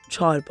اونوره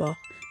چهارباغ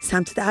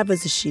سمت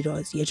دروازه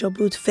شیراز، یه جا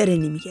بود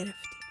فرنی میگرفتیم.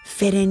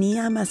 فرنی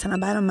هم مثلا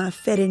برای من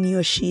فرنی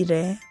و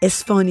شیره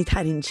اصفهانی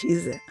ترین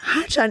چیزه.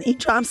 هرچند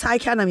اینجا هم سعی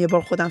کردم یه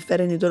بار خودم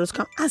فرنی درست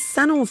کنم،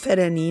 اصلا اون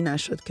فرنی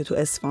نشد که تو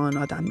اصفهان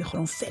آدم میخوره.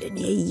 اون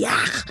فرنی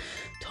یخ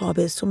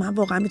تابستون من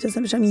واقعا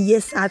میتونستم بشم یه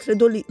سطر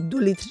 2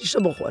 لیتریش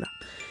رو بخورم.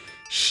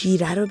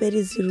 شیره رو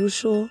بریزی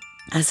روش و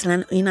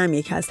اصلا اینم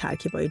یکی از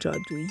ترکیبای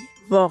جادویی.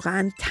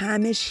 واقعا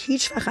طعمش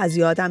هیچ وقت از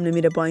یادم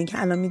نمیره، با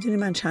اینکه الان میدونی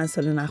من چند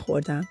سال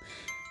نخوردم،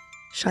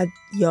 شاید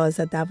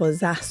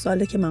 11-12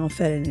 ساله که من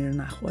فرنی رو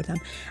نخوردم،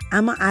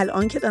 اما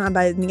الان که دارم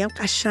برات میگم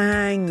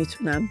قشنگ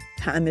میتونم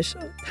طعمش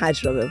رو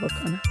تجربه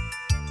بکنم.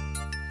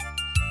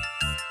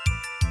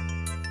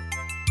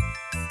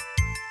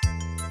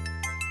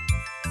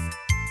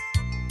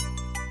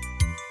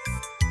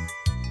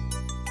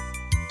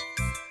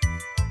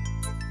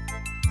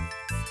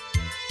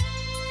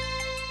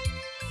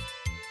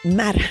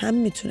 مرهم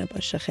میتونه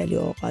باشه، خیلی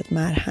اوقات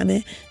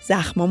مرهم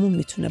زخمامون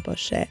میتونه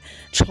باشه،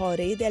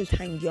 چاره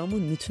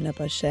دلتنگیامون میتونه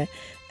باشه.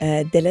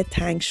 دلت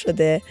تنگ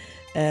شده،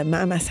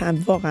 من مثلا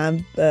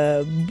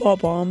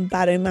واقعا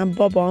برای من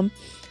بابام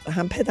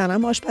هم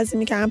پدرم آشپزی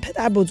میکرد، هم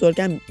پدر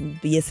بزرگم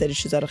یه سری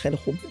چیزا رو خیلی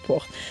خوب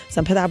میپخت.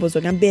 مثلا پدر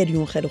بزرگم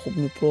بریون خیلی خوب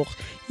میپخت،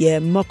 یه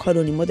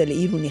ماکارونی مدل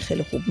ایرانی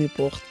خیلی خوب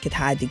میپخت که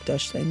تعدیق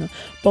داشته اینا.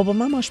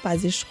 بابام هم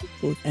آشپزیش خوب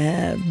بود،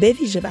 به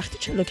ویژه وقتی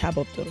چلو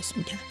کباب درست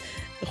میکرد.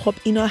 خب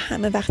اینا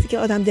همه وقتی که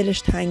آدم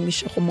دلش تنگ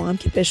میشه، خب ما هم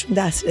که بهشون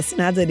دسترسی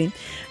نداریم.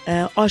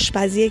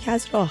 آشپزی یکی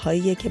از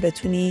راهاییه که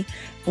بتونی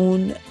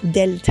اون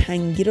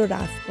دلتنگی رو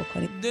رفع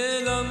بکنی.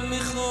 دلم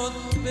میخواد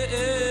به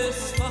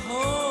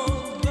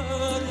اصفهان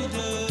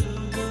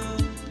برگردم،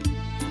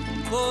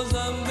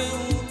 بازم به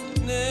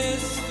اون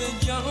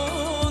نصف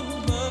جهان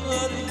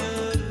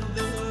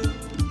برگردم،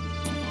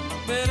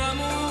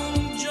 برم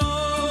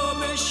اونجا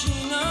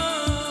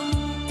بشینم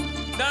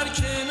در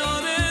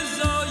کنار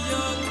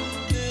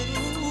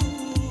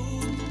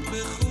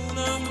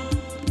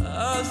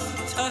از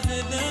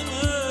ته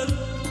دل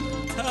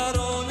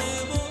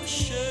ترانه و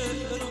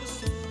شعر و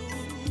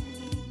سرود.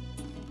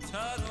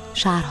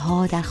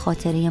 شهرها در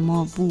خاطره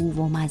ما بو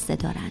و مزه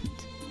دارند.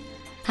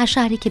 هر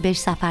شهری که بهش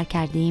سفر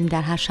کردیم،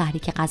 در هر شهری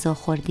که غذا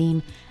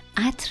خوردیم،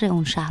 عطر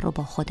اون شهر رو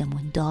با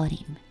خودمون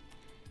داریم.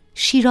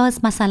 شیراز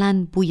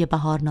مثلا بوی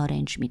بهار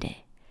نارنج میده.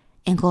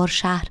 انگار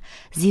شهر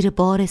زیر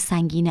بار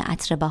سنگین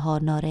عطر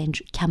بهار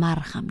نارنج کمر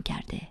خم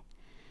کرده.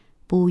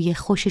 بوی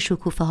خوش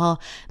شکوفه ها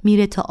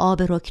میره تا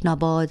آب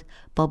رکناباد،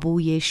 با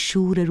بوی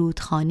شور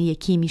رودخانه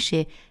یکی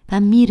میشه و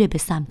میره به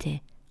سمت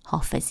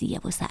حافظیه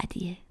و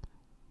سعدیه.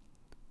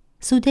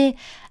 سوده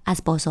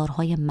از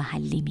بازارهای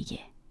محلی میگه.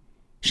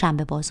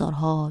 شنبه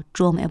بازارها،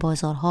 جمعه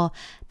بازارها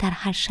در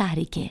هر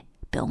شهری که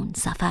به اون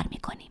سفر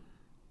میکنیم.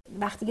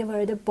 وقتی که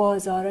وارد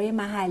بازارهای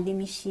محلی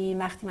میشیم،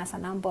 وقتی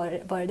مثلا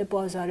وارد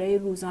بازارهای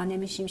روزانه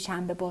میشیم،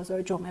 شنبه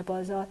بازار، جمعه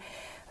بازار،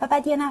 و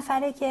بعد یه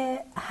نفره که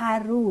هر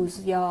روز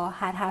یا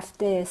هر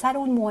هفته سر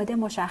اون موعد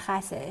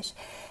مشخصش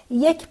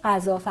یک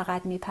غذا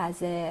فقط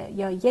میپزه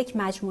یا یک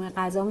مجموعه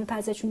غذا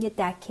میپزه، چون یه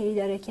دکه‌ای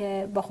داره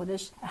که با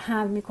خودش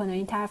حمل میکنه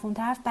این طرف اون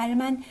طرف. برای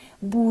من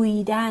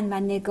بویدن و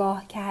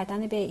نگاه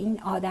کردن به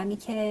این آدمی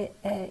که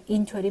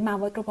اینطوری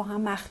مواد رو با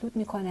هم مخلوط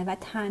میکنه و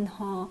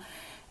تنها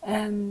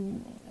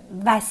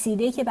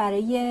وسیله که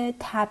برای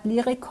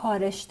تبلیغ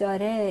کارش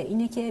داره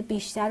اینه که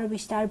بیشتر و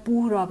بیشتر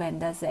بو را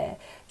بندازه،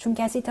 چون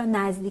کسی تا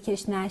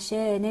نزدیکش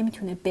نشه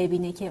نمیتونه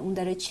ببینه که اون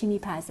داره چی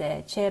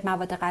میپزه، چه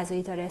مواد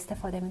غذایی داره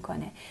استفاده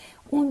میکنه.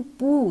 اون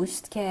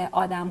بوست که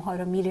آدم ها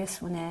رو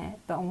میرسونه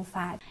به اون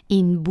فرد.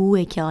 این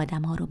بوئه که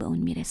آدم ها رو به اون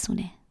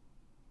میرسونه.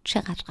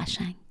 چقدر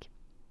قشنگ.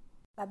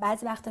 و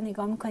بعضی وقتا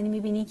نگاه میکنی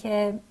میبینی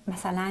که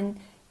مثلا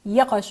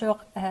یه قاشق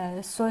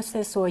سس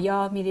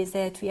سویا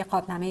میریزه توی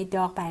قابلمه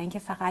داغ برای اینکه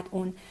فقط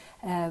اون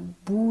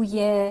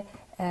بوی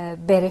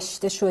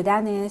برشته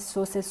شدن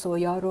سس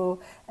سویا رو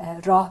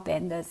راه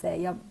بندازه،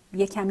 یا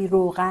یه کمی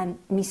روغن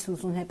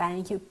میسوزونه برای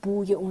اینکه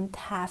بوی اون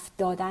تفت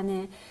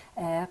دادن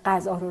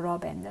غذا رو راه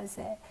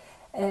بندازه.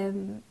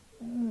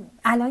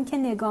 الان که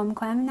نگاه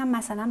میکنم میبینم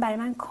مثلا برای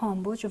من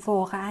کامبوج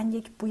واقعا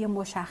یک بوی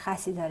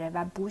مشخصی داره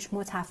و بوش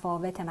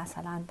متفاوته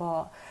مثلا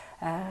با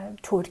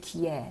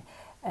ترکیه،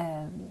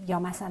 یا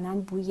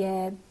مثلا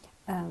بوی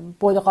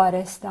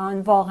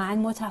بلغارستان واقعا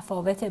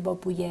متفاوته با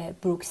بوی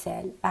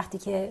بروکسل. وقتی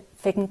که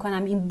فکر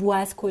میکنم این بو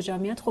از کجا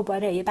میاد، خب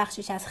آره یه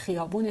بخشش از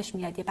خیابونش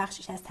میاد، یه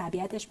بخشش از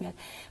طبیعتش میاد،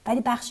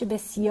 ولی بخش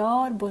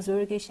بسیار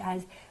بزرگش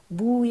از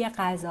بوی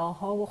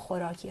غذاها و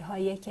خوراکی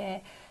هایی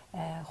که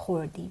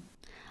خوردیم.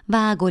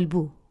 و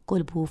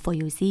گلبو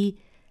فیوزی،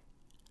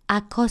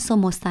 عکاس و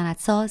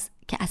مستندساز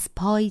که از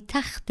پای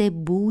تخت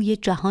بوی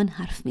جهان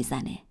حرف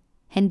میزنه،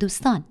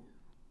 هندوستان.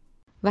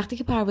 وقتی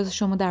که پرواز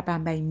شما در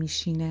بمبئی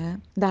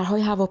میشینه،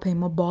 درهای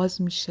هواپیما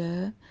باز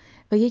میشه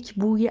و یک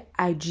بوی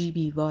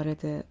عجیبی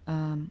وارد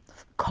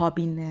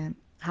کابین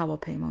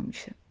هواپیما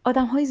میشه.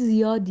 آدم‌های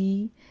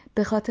زیادی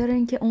به خاطر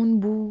اینکه اون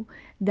بو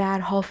در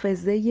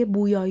حافظه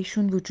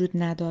بویاییشون وجود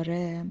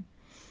نداره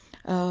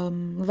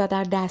و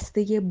در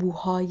دسته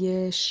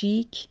بوهای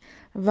شیک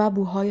و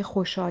بوهای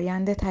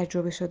خوشایند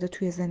تجربه شده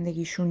توی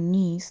زندگیشون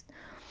نیست،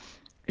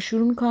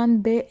 شروع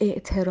میکنن به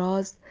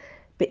اعتراض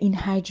به این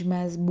حجم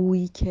از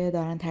بویی که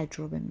دارن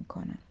تجربه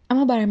میکنن.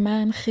 اما برای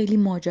من خیلی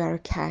ماجرا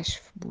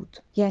کشف بود.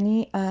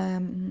 یعنی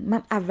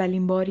من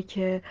اولین باری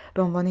که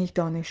به عنوان یک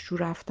دانشجو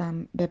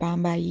رفتم به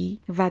بمبئی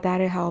و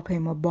در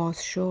هواپیما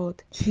باز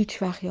شد،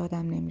 هیچ وقت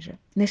یادم نمیره.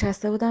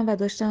 نشسته بودم و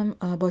داشتم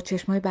با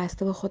چشمای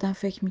بسته به خودم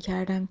فکر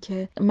میکردم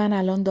که من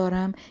الان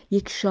دارم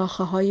یک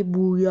شاخه های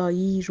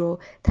بویایی رو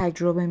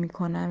تجربه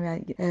میکنم و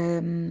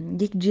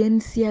یک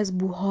جنسی از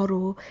بوها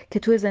رو که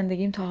توی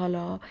زندگیم تا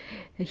حالا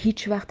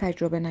هیچ وقت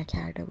تجربه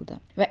نکرده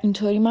بودم. و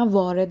اینطوری من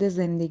وارد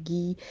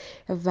زندگی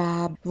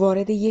و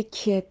وارد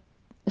یک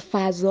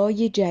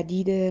فضای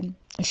جدید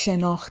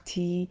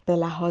شناختی به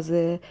لحاظ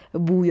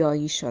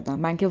بویایی شدم.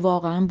 من که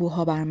واقعا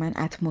بوها بر من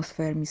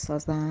اتمسفر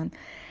میسازن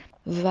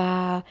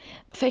و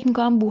فکر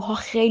میکنم بوها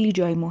خیلی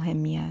جای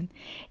مهمی هن.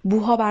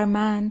 بوها بر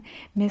من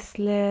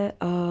مثل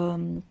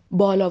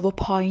بالا و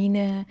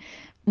پایین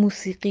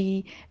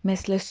موسیقی،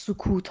 مثل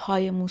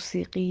سکوت‌های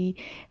موسیقی،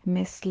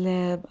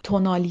 مثل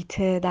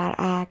تونالیته در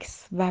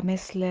عکس و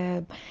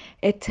مثل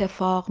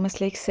اتفاق،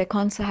 مثل یک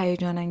سکانس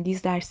هیجان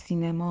انگیز در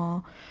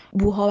سینما.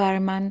 بوها برای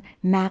من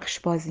نقش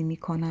بازی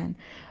میکنن،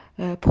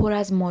 پر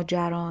از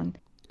ماجران.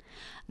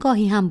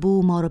 گاهی هم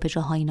بو ما رو به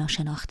جاهای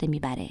ناشناخته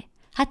میبره،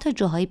 حتی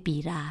جاهای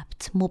بی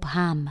ربط،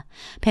 مبهم،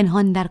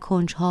 پنهان در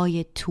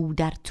کنجهای تو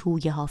در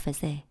توی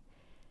حافظه.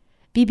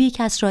 بی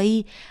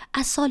کسرایی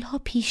از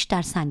سالها پیش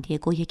در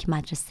سندیگو یک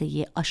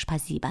مدرسه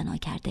آشپزی بنا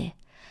کرده.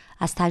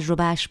 از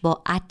تجربهش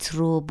با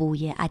عطر و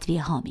بوی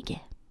ادویه ها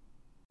میگه.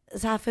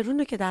 زعفرون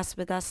رو که دست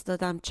به دست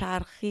دادم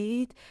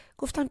چرخید،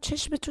 گفتم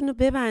چشمتون رو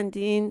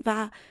ببندین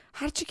و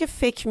هرچی که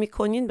فکر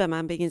میکنین به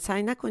من بگین،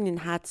 سعی نکنین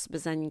حدس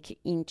بزنین که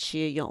این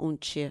چیه یا اون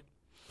چیه.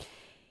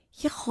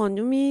 یه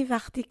خانومی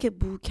وقتی که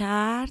بو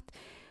کرد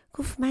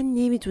گفت من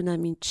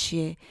نمیدونم این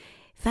چیه،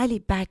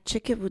 ولی بچه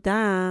که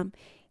بودم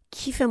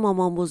کیف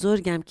مامان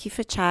بزرگم،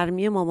 کیف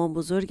چرمی مامان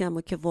بزرگم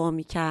رو که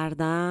وامی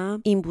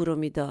کردم این بو رو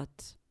میداد.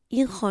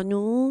 این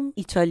خانوم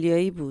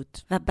ایتالیایی بود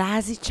و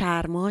بعضی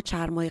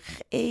چرمای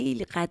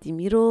خیلی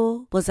قدیمی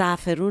رو با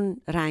زعفرون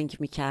رنگ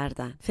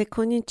میکردن. فکر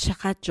کنین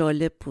چقدر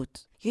جالب بود.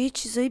 یا یه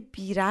چیزای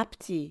بی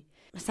ربطی،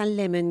 مثلا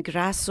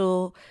لمنگراس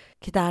رو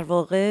که در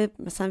واقع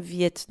مثلا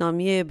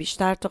ویتنامی،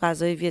 بیشتر تو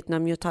غذای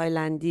ویتنامی و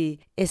تایلندی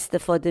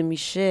استفاده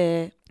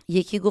میشه.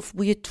 یکی گفت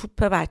بوی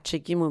توپ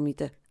بچگیمو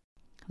میده.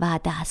 و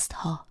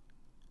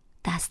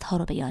دستها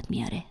رو به یاد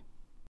میاره.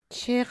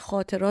 چه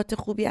خاطرات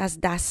خوبی از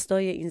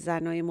دستای این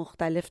زنای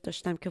مختلف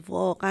داشتم که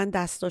واقعا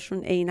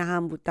دستاشون عین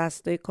هم بود.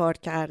 دستای کار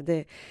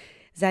کرده،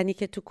 زنی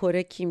که تو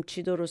کره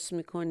کیمچی درست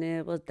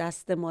میکنه با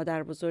دست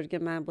مادر بزرگ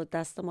من، با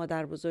دست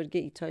مادر بزرگ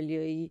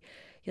ایتالیایی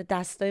یا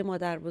دستای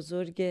مادر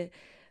بزرگ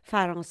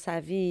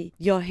فرانسوی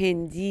یا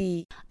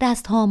هندی.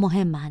 دستها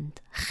مهمند،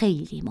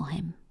 خیلی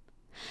مهم.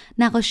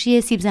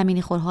 نقاشی سیب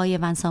زمینی خورهای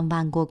ونسان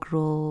ون گوگ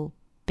رو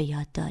به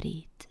یاد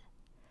دارید؟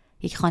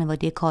 یک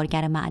خانواده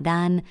کارگر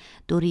معدن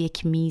دور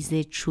یک میز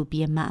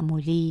چوبی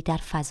معمولی در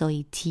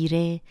فضای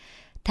تیره،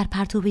 در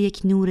پرتو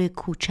یک نور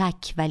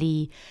کوچک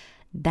ولی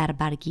در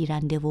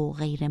برگیرنده و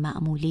غیر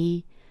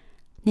معمولی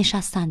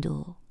نشستند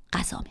و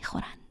غذا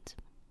میخورند.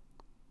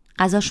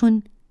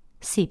 غذاشون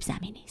سیب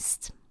زمینی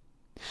است.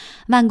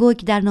 ون گوگ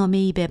در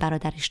نامه‌ای به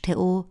برادرش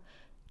تئو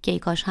که ای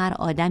کاش هر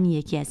آدمی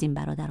یکی از این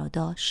برادرها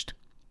داشت،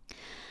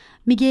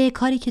 میگه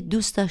کاری که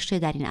دوست داشته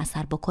در این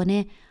اثر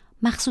بکنه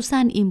مخصوصاً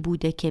این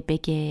بوده که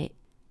بگه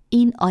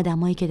این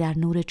آدمایی که در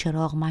نور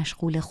چراغ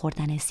مشغول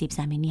خوردن سیب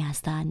زمینی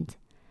هستند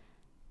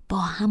با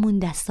همون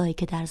دستایی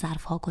که در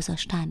ظرفها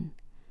گذاشتن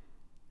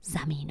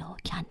زمینو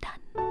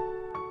کندن.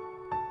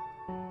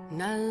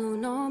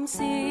 نونم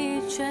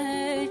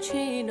سیچه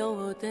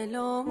چینو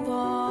دلم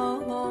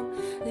وام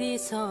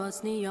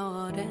ریساز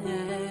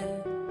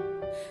نیاره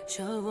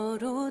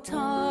شورو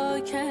تا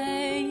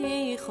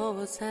که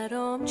خو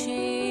سرم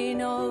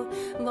چینو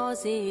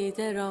بازی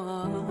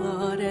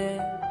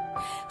دراره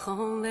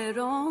خون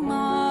برم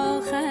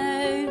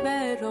آخر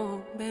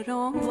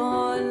برم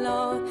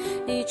والا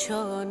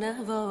ایچا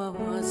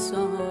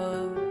نواسا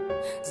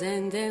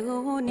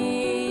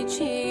زندگونی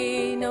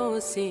چینو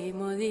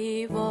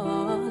سیمولی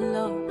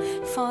والا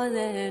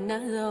فاله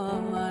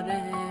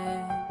نداره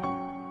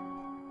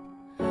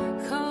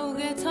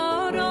کوگه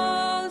تا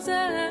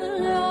رازه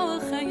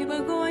آخی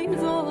بگوین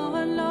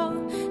والا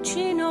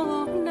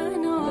چینو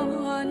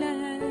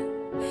نناله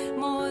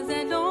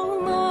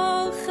مازلوم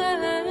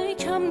آخی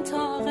کم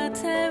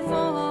طاقت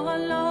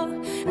والا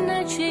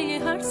نچی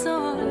هر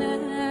ساله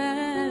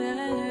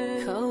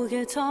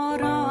کوگه تا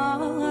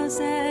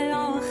رازه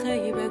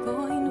آخی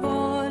بگوین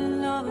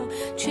والا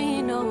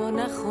چینو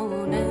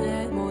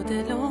نخونه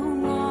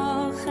مدلوم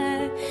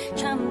آخه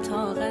کم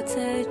طاقت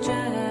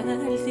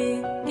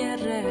جلدی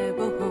گره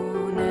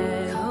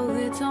بهونه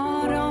کوگه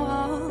تا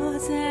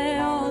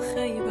رازه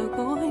آخی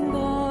بگوین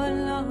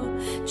والا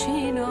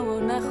چینو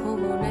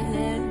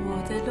نخونه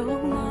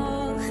مدلوم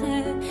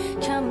آخه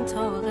کم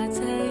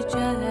طاقت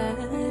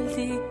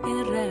جلدی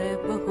گره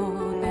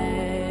بهونه.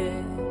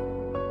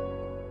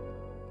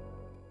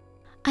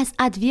 از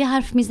ادویه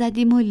حرف می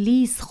زدیم و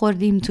لیز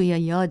خوردیم توی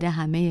یاد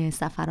همه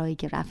سفرهایی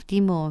که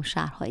رفتیم و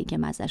شهرهایی که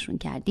مزهشون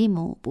کردیم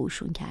و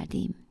بوشون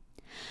کردیم.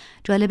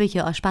 جالبه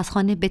که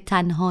آشپزخانه به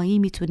تنهایی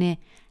میتونه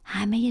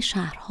همه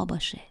شهرها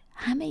باشه،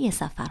 همه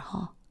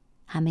سفرها،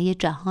 همه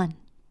جهان.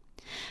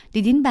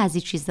 دیدین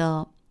بعضی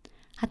چیزا،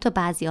 حتی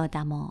بعضی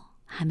آدما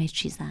همه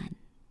چیزن،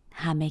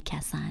 همه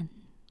کسن.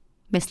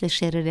 مثل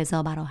شعر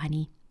رضا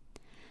براهنی،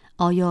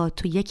 آیا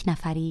تو یک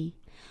نفری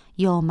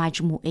یا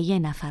مجموعه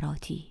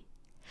نفراتی،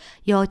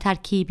 یا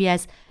ترکیبی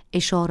از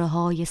اشاره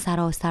های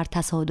سراسر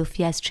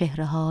تصادفی از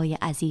چهره های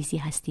عزیزی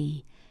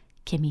هستی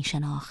که می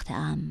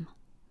شناختم؟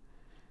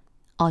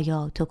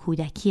 آیا تو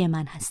کودکی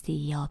من هستی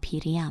یا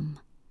پیریم؟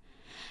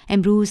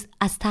 امروز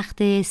از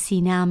تخت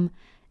سینم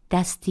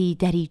دستی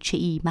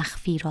دریچه‌ای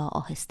مخفی را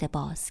آهسته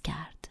باز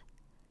کرد.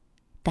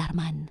 در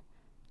من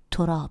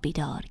تو را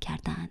بیدار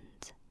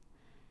کردند.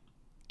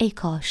 ای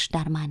کاش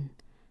در من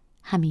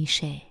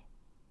همیشه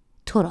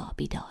تو را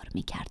بیدار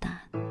می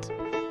کردند.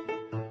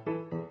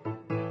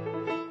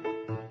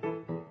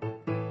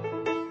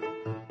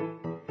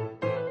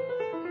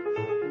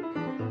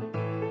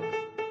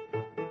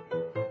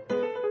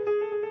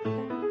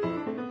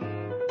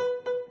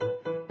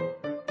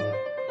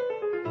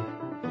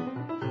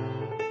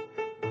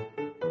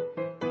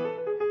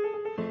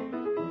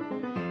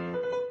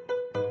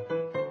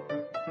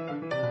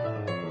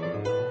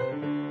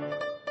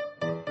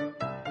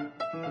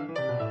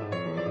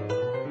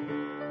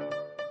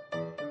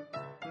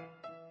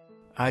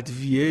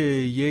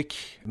 ادویه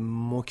یک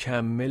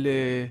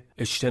مکمل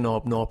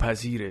اجتناب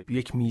ناپذیره.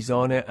 یک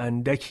میزان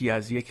اندکی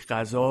از یک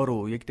غذا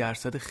رو، یک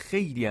درصد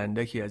خیلی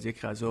اندکی از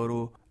یک غذا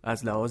رو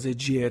از لحاظ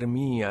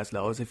جرمی، از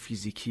لحاظ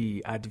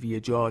فیزیکی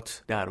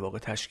ادویه‌جات در واقع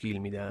تشکیل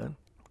میدن،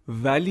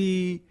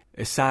 ولی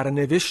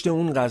سرنوشت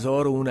اون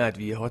غذا رو اون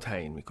ادویه ها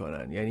تعیین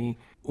میکنن. یعنی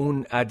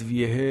اون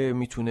ادویه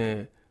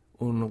میتونه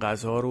اون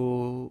غذا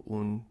رو،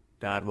 اون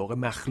در واقع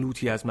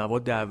مخلوطی از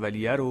مواد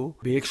اولیه رو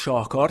به یک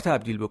شاهکار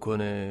تبدیل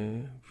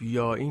بکنه،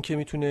 یا این که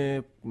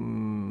میتونه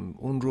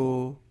اون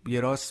رو یه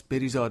راست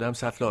بریزه آدم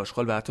سطل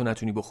آشغال و حتی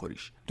نتونی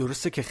بخوریش.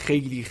 درسته که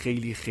خیلی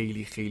خیلی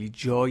خیلی خیلی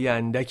جای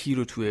اندکی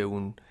رو توی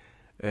اون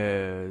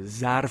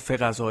ظرف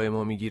غذای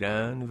ما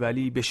میگیرن،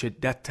 ولی به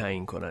شدت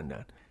تعیین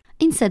کنندن.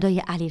 این صدای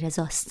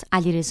علیرضاست.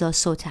 علیرضا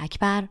صوت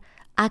اکبر،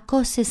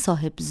 عکاس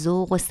صاحب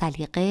ذوق و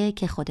سلیقه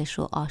که خودش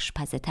رو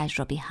آشپز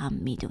تجربی هم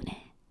میدونه.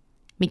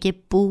 میگه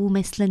بو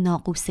مثل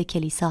ناقوس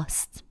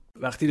کلیساست.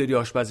 وقتی داری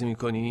آشپزی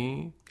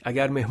میکنی،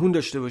 اگر مهمون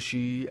داشته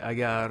باشی،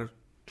 اگر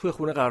توی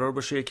خونه قرار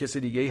باشه یک کس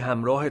دیگه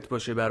همراهت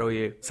باشه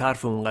برای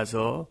صرف اون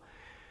غذا،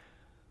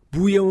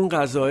 بوی اون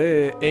غذاه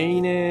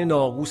عین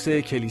ناقوس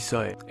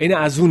کلیساه، عین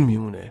ازون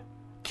میمونه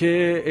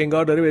که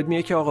انگار داره بهت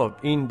میگه که آقا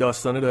این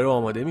داستانه داره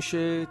آماده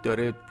میشه،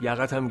 داره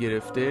یقت هم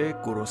گرفته،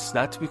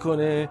 گرسنت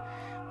میکنه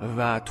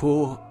و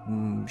تو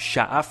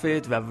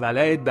شعفت و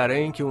ولعت برای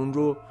این که اون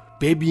رو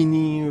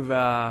ببینی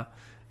و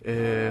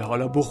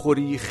حالا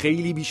بخوری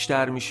خیلی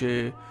بیشتر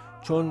میشه،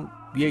 چون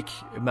یک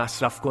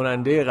مصرف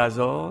کننده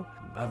غذا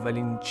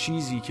اولین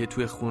چیزی که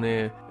توی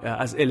خونه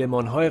از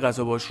المانهای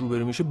غذا باش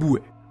روبرو میشه بوه.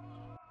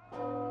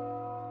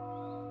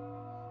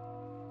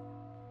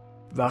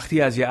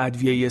 وقتی از یه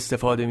ادویه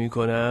استفاده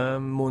میکنم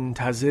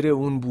منتظر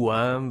اون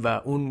بوام و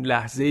اون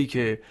لحظه‌ای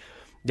که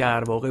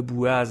در واقع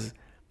بوه از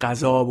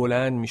غذا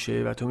بلند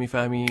میشه و تو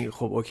میفهمی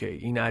خب اوکی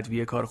این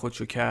ادویه کار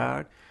خودشو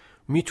کرد،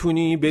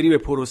 میتونی بری به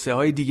پروسه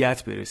های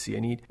دیگت برسی.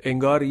 یعنی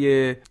انگار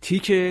یه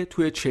تیکه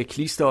توی چک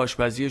لیست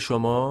آشپزی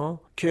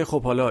شما که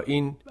خب حالا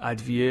این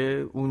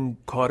ادویه اون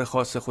کار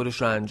خاص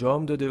خودش رو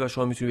انجام داده و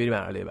شما میتونی بری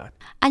مرحله بعد.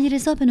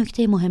 علیرضا به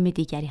نکته مهم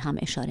دیگری هم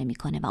اشاره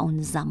میکنه و اون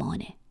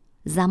زمانه.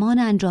 زمان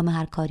انجام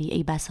هر کاری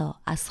ای بسا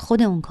از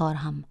خود اون کار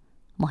هم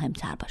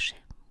مهمتر باشه.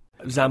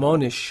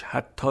 زمانش،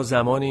 حتی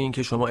زمان این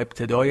که شما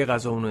ابتدای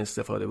غذا اون رو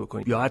استفاده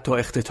بکنید یا حتی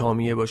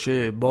اختتامیه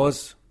باشه،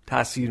 باز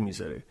تأثیر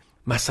میذاره.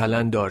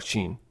 مثلا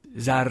دارچین،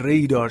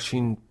 ذره‌ای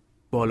دارچین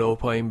بالا و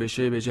پایین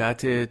بشه به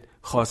جهت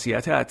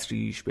خاصیت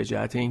عطریش، به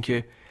جهت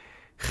اینکه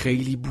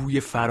خیلی بوی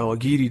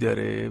فراگیری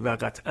داره و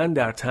قطعاً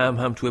در طعم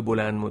هم توی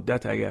بلند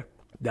مدت اگر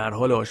در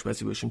حال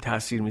آشپزی باشیم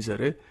تأثیر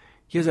میذاره.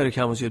 یه ذره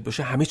کم و زیاد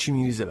باشه همه چی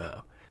میریزه به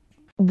هم.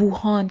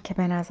 بوهان که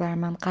به نظر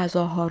من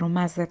غذاها رو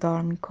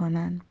مزه‌دار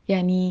میکنن،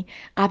 یعنی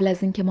قبل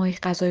از اینکه ما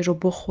یک غذایی رو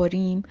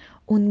بخوریم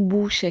اون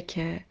بوشه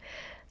که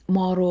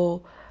ما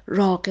رو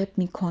راغب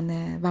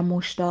میکنه و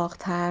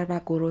مشتاق‌تر و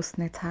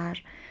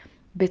گرسنه‌تر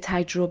به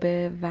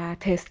تجربه و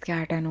تست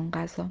کردن اون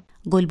غذا.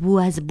 گلبو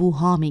از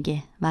بوها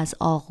میگه و از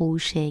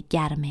آغوش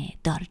گرم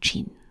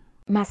دارچین.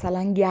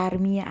 مثلا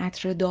گرمی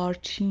عطر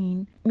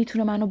دارچین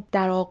میتونه منو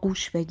در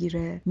آغوش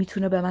بگیره،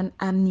 میتونه به من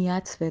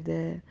امنیت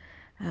بده،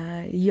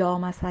 یا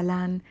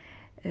مثلا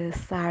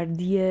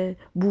سردی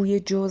بوی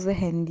جوز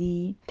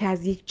هندی که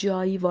از یک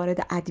جایی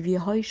وارد ادویه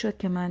هایی شد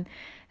که من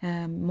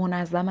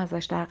منظم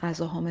ازش در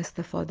غذاهام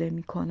استفاده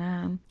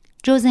میکنم.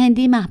 جوز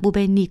هندی محبوب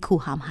نیکو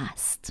هم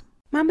هست.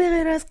 من به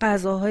غیر از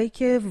غذاهایی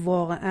که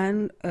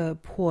واقعاً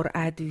پر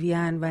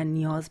ادویه‌اند و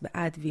نیاز به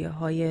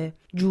ادویه‌های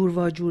جور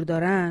و جور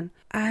دارن،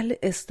 اهل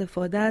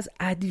استفاده از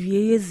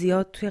ادویه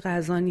زیاد توی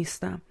غذا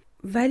نیستم.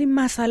 ولی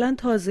مثلا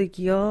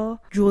تازگی‌ها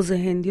جوز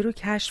هندی رو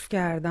کشف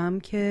کردم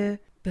که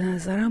به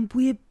نظرم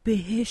بوی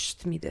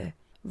بهشت میده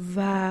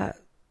و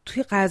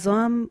توی غذا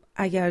هم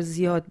اگر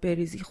زیاد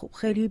بریزی خب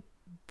خیلی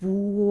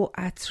بو و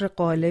عطر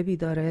غالبی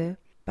داره.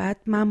 بعد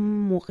من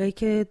موقعی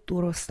که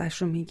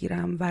درستش رو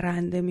میگیرم و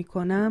رنده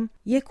میکنم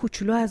یه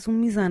کوچولو از اون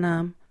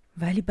میزنم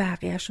ولی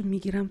بقیهش رو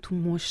میگیرم تو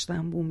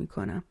مشتم بو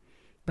میکنم،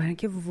 برای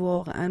اینکه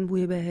واقعا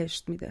بوی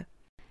بهشت میده.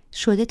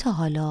 شده تا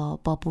حالا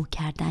با بو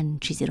کردن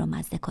چیزی رو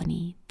مزه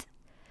کنید؟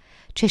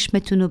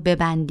 چشمتون رو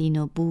ببندین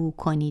و بو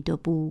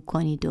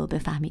کنید و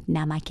بفهمید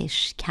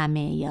نمکش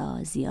کمه یا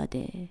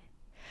زیاده؟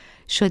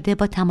 شده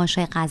با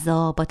تماشای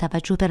غذا، با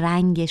توجه به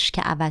رنگش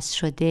که عوض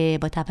شده،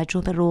 با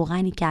توجه به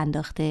روغنی که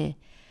انداخته،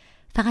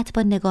 فقط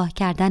با نگاه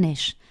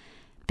کردنش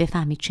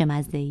بفهمید چه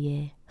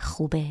مزه‌ایه،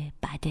 خوبه،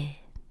 بده؟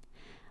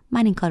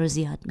 من این کار رو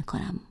زیاد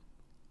میکنم.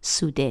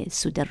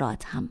 سود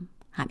راد هم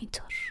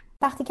همینطور.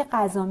 وقتی که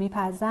غذا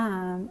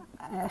میپزم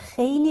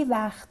خیلی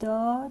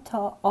وقتا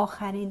تا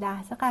آخرین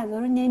لحظه غذا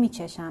رو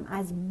نمیچشم،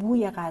 از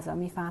بوی غذا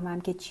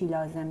میفهمم که چی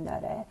لازم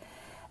داره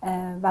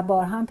و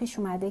بارها هم پیش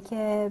اومده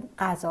که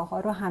غذاها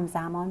رو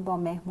همزمان با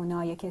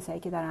مهمونا یا کسایی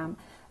که دارم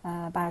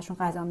براشون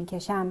غذا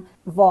میکشم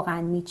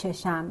واقعا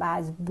میچشم و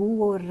از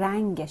بو و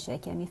رنگشه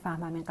که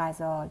میفهمم این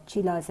غذا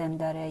چی لازم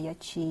داره یا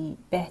چی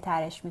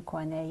بهترش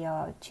میکنه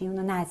یا چی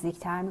اونو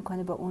نزدیکتر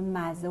میکنه به اون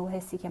مزه و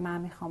حسی که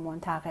من میخوام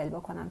منتقل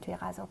بکنم توی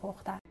غذا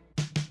پختن.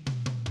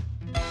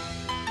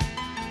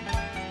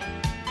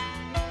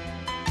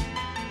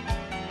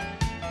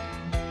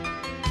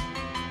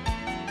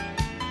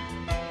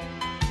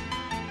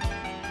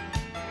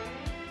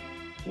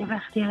 یه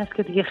وقتی هست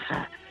که دیگه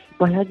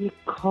باید یک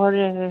کار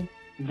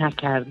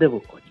نکرده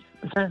بکنیم.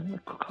 مثلا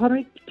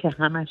کاری که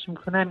همش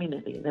میکنم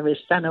اینه دیگه،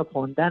 نوشتن و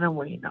خوندن و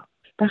اینا.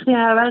 وقتی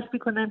عوض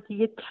میکنم که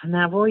یه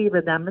تنوعی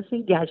بدم، مثل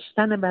این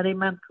گشتن برای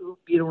من تو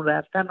بیرون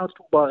رفتن و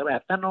تو باغ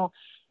رفتن و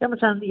یا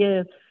مثلا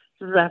دیگه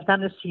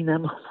رفتن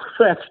سینما،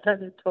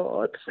 رفتن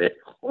تئاتر،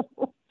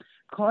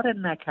 کار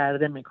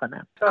نکرده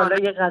میکنم. حالا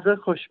یه غذا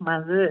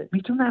خوشمزه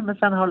میتونم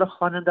مثلا حالا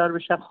خانه دار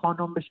بشم،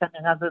 خانم بشم،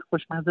 یه غذا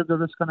خوشمزه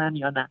درست کنم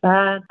یا نه.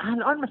 بعد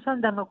الان مثلا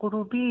دم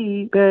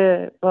غروبی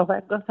به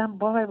بابا گفتم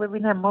بابا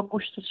ببینم ما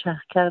گوشت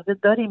چرخ کرده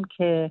داریم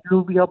که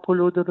لوبیا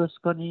پلو درست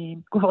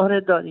کنیم. گفت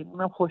آره داریم.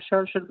 اونم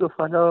خوشحال شد، گفت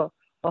حالا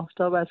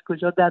آفتاب از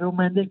کجا در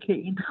اومده که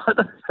این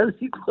خدا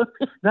آشپزی کنه.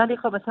 ولی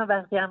خب مثلا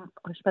وقتی هم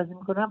آشپزی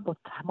میکنم با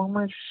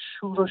تمام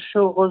شور و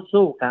شوق و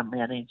ذوقم،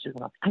 یعنی این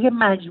چیزا اگه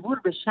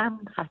مجبور بشم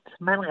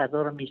حتما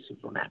غذا رو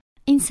میسوزونم.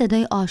 این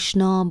صدای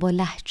آشنا با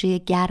لهجه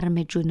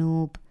گرم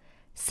جنوب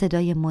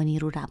صدای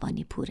منیر و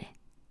روانی پوره.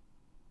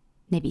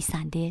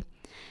 نویسنده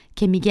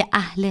که میگه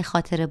اهل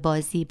خاطره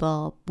بازی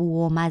با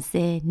بو و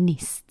مزه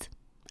نیست،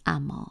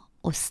 اما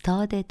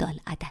استاد دال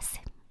عدسه.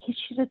 یه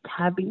چیز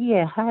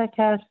طبیعیه، هر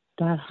کس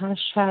در هر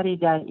شهری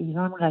در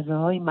ایران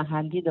غذاهای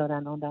محلی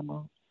دارن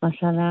آدما.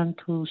 مثلا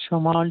تو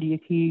شمال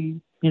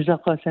یکی میرزا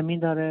قاسمی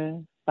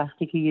داره،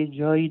 وقتی که یه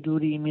جایی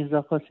دوری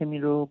میرزا قاسمی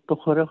رو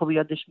بخوره خب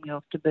یادش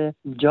میافته به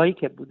جایی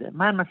که بوده.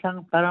 من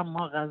مثلا برام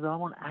ما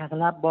غذامون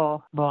اغلب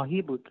با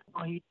ماهی بود،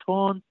 ماهی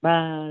تون،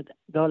 بعد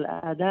دال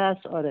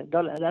عدس. آره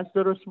دال عدس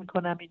درست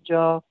میکنم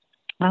اینجا،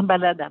 من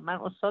بلدم، من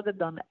استاد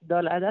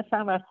دال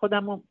عدسم و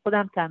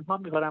خودم تنها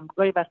میخورم.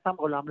 گاهی وقتا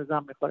غلامرضا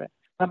میخوره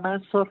و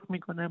من سرخ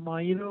میکنه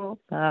ماهی رو.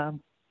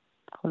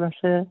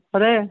 خلاصه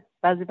آره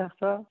بعضی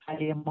وقتا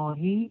خلی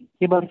ماهی.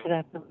 یه بار که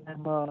رفته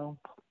بودم با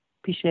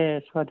پیش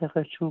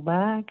صادق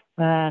چوبک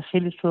و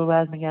خیلی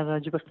صحبت میگن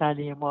راجع به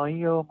خلی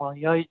ماهی و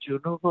ماهی‌های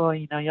جنوب و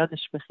اینا،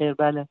 یادش بخیر.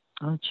 بله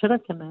چرا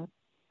که نه،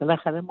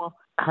 بالاخره ما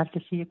هر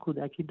کسی یه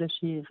کودکی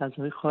داشتی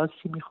غذای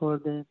خاصی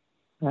میخورده.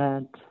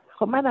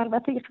 خب من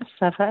البته یک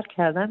سفر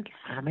کردم که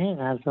همه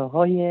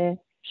غذاهای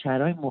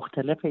شهرهای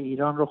مختلف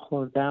ایران رو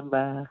خوردم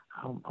و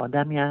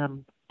آدمی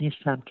هم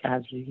نیستم که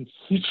از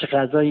هیچ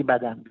غذایی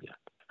بدم بیاد.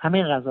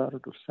 همه غذا رو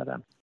دوست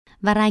دارم.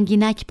 و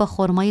رنگینک با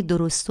خرمای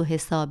درست و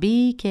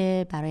حسابی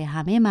که برای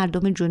همه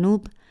مردم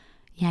جنوب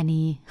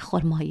یعنی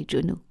خرمای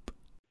جنوب.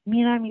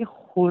 میرم یه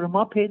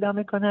خرما پیدا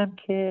میکنم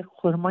که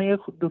خرمای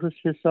درست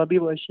حسابی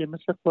باشه،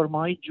 مثل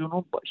خرمای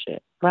جنوب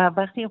باشه و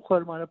وقتی این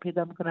خرما رو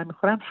پیدا میکنم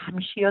میخورم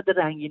همیشه یاد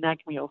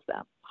رنگینک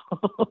میافتم.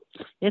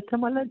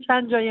 احتمالاً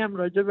چند جایی هم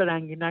راجع به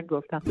رنگینک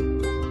گفتم.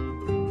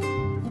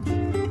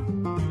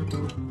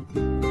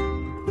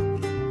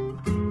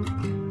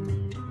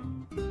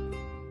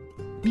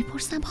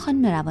 میپرسم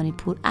خانم روانی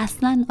پور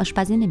اصلاً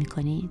آشپزی نمی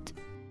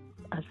کنید؟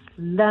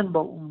 اصلاً با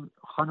اون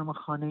خانم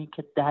خانه‌ای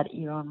که در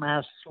ایران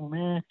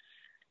مرسومه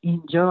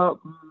اینجا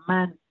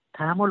من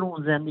تحمل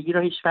اون زندگی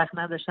رو هیچ وقت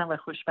نداشتم و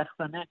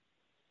خوشبختانه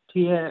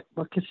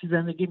با کسی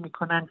زندگی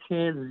میکنن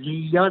که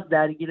زیاد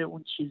درگیر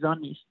اون چیزا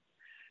نیست.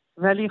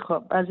 ولی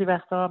خب بعضی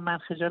وقتا من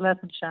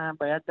خجالت میشم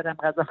باید برم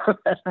غذا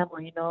بپزم و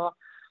اینا،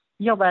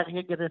 یا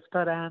بقیه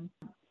گرفتارن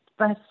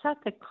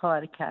وسط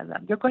کار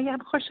کردم، یا گاهی هم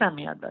خوشم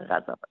میاد به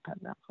غذا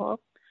بپزم. خب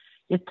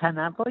یه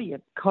تنوعی،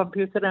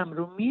 کامپیوترم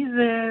رو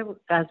میزه،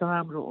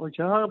 غذام رو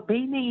اجاق،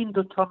 بین این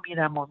دوتا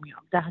میرم و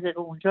میام، 10 دقیقه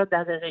اونجا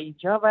 10 دقیقه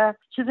اینجا و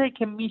چیزایی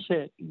که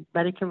میشه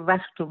برای که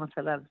وقت رو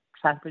مثلا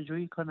صرف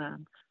جویی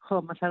کنم.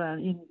 خب مثلا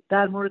این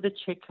در مورد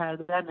چک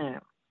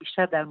کردن،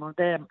 بیشتر در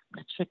مورد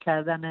چک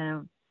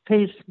کردن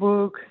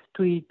فیسبوک،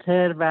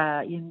 توییتر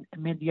و این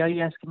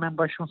مدیایی است که من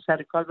باشون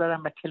سر کار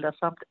دارم و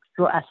کلاسام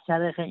رو از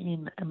طریق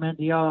این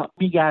مدیا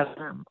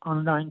میگردم،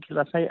 آنلاین،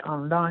 کلاسای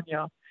آنلاین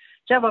یا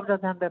جواب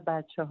دادن به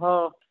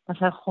بچه‌ها،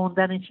 مثلا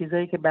خوندن این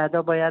چیزایی که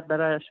بعدا باید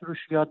برایش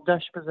روش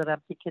یادداشت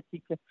بذارم تیکه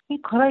تیکه.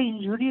 این کارا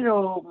اینجوری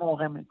رو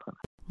موقع میکنم.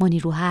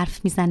 منیرو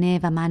حرف میزنه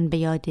و من به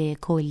یاد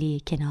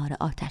کولی کنار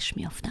آتش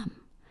میافتم،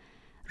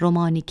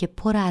 رمانی که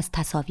پر از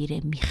تصاویر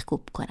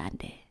میخکوب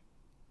کننده.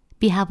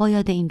 بی هوا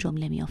یاد این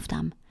جمله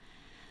میافتم: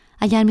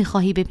 اگر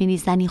میخواهی ببینی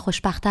زنی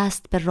خوشبخت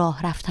است به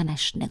راه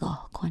رفتنش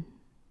نگاه کن.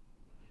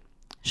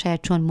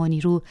 شاید چون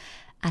منیرو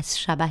از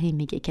شبحی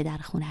میگه که در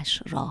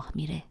خونش راه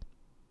میره.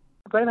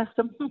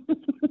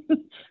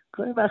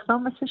 گاهی وقتا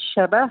مثل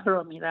شبح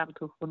را میرم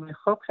تو خونه.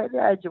 خب خیلی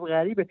عجیب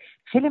غریبه.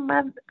 خیلی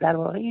من در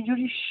واقع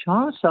اینجوری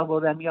شانس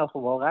آوردم یا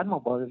واقعا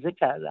مبارزه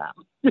کردم.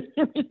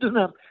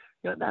 میدونم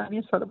یادم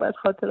یه سال بعد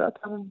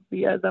خاطراتمو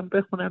بیادم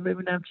بخونم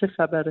ببینم چه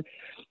خبره.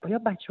 یا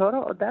بچه ها رو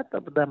عادت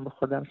دادم به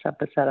خودم، شب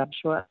پسرم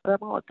شوهرم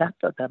عادت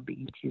دادم به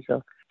این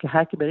چیزا که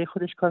هر کی برای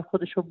خودش کار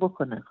خودشو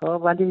بکنه.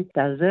 خب ولی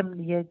در ضمن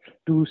یه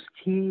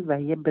دوستی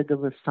و یه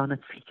بدوستان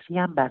فکری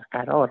هم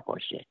برقرار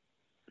باشه.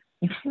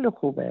 این خیلی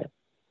خوبه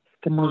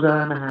که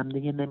مزاحم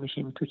همدیگه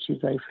نمیشیم تو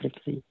چیزای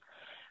فکری.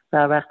 و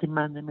وقتی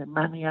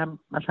من میگم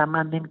مثلا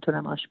من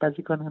نمیتونم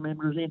آشپزی کنم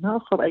امروز اینا،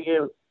 خب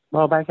اگه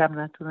بابکم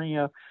نتونه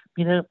یا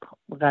میره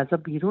غذا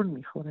بیرون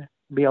میخوره،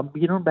 بیا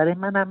بیرون برای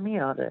منم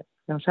میاره.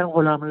 یا مثلا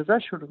غلامرضا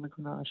شروع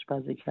میکنه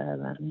آشپزی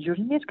کردن.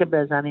 اینجوری نیست که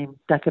بزنیم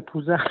دک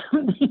پوزه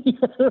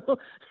رو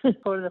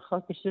خورده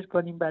خاکشیر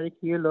کنیم برای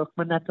که یه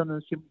لقمه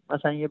نتونستیم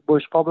مثلا یه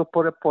بشقاب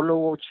پر پلو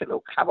و چلو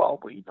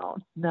کباب و اینا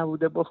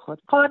نبوده بخور.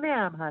 خانه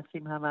هم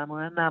هستیم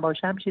هممون،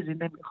 نباشم چیزی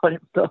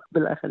نمیخوریم تا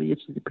بالاخره یه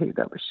چیزی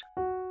پیدا بشه.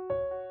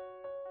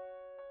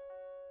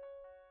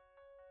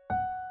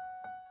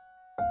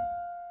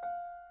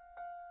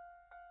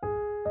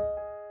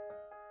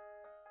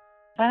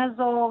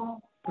 غذا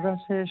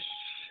راستش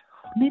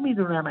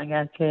نمیدونم،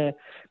 اگر که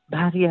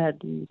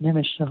برگردی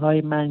نوشته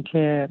های من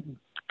که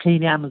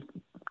خیلی هم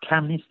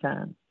کم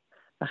نیستن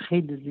و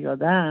خیلی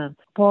زیادن،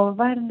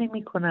 باور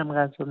نمی کنم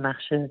غذا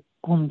نقش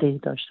عمده‌ای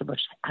داشته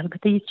باشه.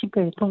 البته یه چی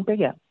بهتون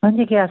بگم، من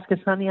یکی از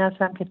کسانی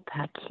هستم که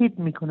تاکید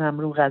میکنم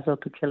رو غذا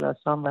تو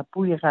کلاسام و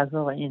بوی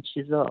غذا و این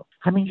چیزا،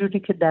 همینجوری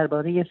که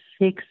درباره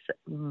سکس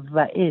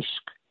و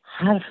عشق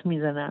حرف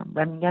میزنم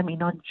و میگم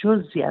اینا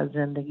جزئی از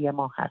زندگی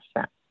ما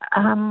هستن،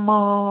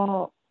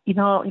 اما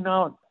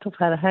اینا تو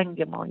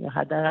فرهنگ ما یا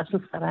حداقل تو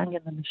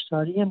فرهنگ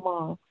نوشتاری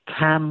ما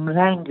کم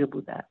رنگ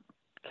بودن.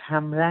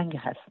 کمرنگ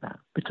هستم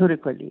به طور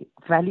کلی،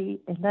 ولی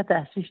علت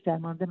اصلیش در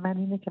مورد من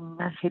اینه که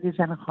من خیلی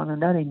زن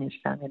خانه‌داری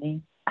نیستم،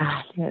 یعنی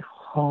اهل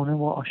خانه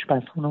و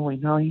آشپزخونه و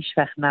اینا هیچ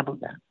وقت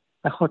نبودم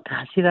و خود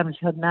تاثیرم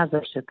زیاد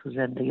نذاشته تو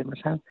زندگی.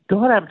 مثلا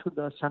دارم تو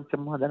داستان که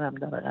مادرم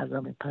داره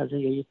غذا میپزه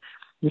یا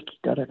یکی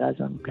داره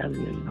غذا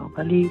میپزه یا اینا،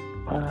 ولی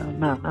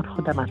من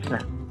خودم اصلا.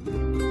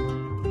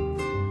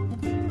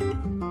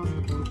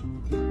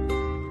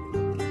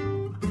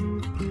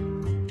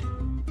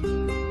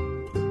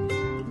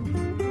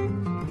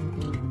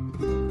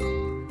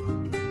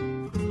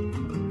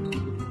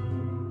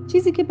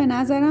 چیزی که به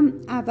نظرم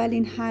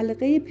اولین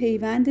حلقه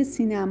پیوند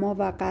سینما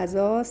و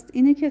غذاست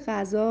اینه که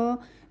غذا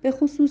به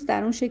خصوص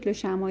در اون شکل و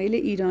شمایل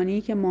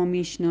ایرانی که ما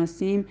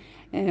میشناسیم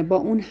با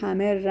اون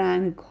همه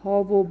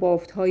رنگ‌ها و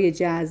بافت‌های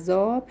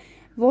جذاب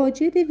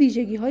واجد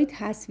ویژگی‌های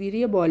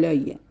تصویری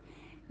بالاییه.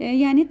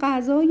 یعنی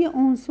غذا یه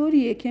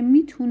عنصریه که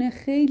میتونه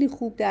خیلی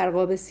خوب در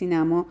قاب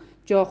سینما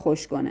جا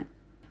خوش کنه.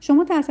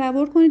 شما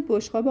تصور کنید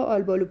بشقاب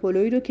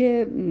آلبالوپولویی رو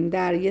که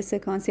در یه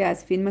سکانسی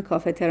از فیلم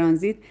کافه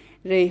ترانزیت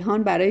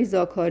ریحان برای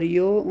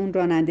زاکاریو اون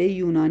راننده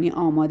یونانی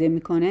آماده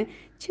میکنه،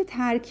 چه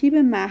ترکیب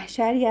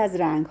محشری از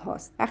رنگ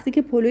هاست. وقتی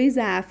که پلوی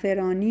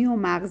زعفرانی و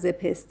مغز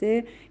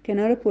پسته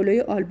کنار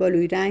پلوی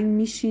آلبالویی رنگ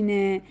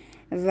میشینه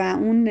و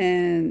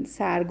اون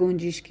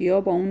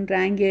سرگنجشکی‌ها با اون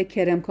رنگ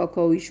کرم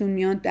کاکائویشون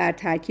میان در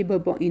ترکیب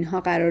با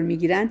اینها قرار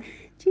میگیرن،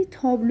 چه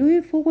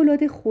تابلوی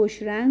فوق‌العاده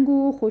خوش رنگ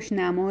و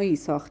خوشنمایی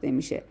ساخته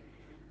میشه.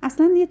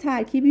 اصلا یه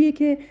ترکیبیه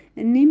که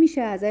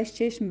نمیشه ازش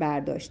چشم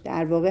برداشت.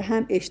 در واقع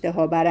هم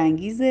اشتها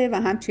برانگیزه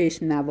و هم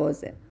چشم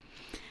نوازه.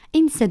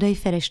 این صدای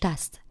فرشته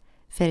است.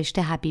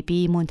 فرشته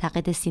حبیبی،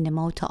 منتقد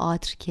سینما و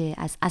تئاتر که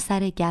از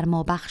اثر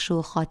گرمابخش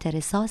و خاطره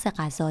ساز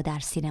غذا در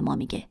سینما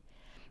میگه.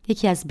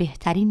 یکی از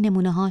بهترین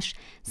نمونه‌هاش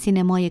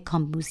سینمای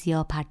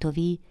کامبوزیا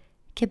پرتوی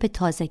که به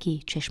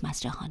تازگی چشم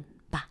از جهان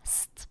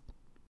بست.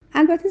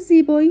 البته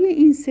زیبایی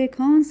این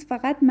سکانس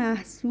فقط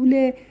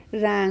محصول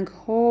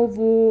رنگ‌ها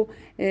و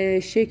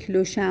شکل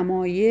و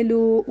شمایل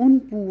و اون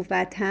بو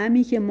و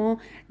طعمی که ما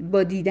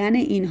با دیدن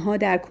اینها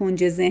در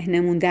کنج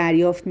ذهنمون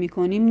دریافت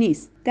می‌کنیم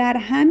نیست. در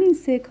همین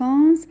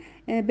سکانس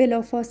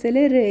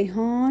بلافاصله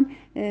ریحان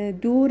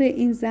دور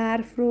این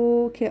ظرف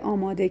رو که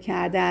آماده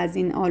کرده از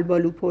این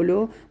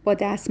آلبالوپولو با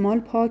دستمال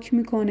پاک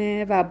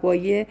می‌کنه و با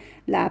یه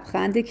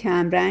لبخند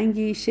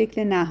کمرنگی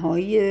شکل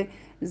نهایی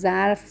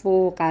ظرف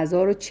و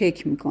غذا رو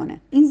چک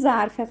میکنه. این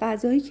ظرف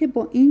غذایی که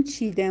با این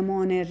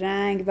چیدمان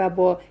رنگ و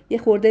با یه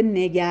خورده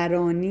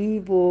نگرانی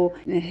و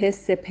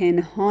حس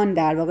پنهان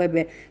در واقع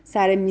به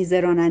سر میز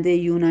راننده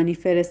یونانی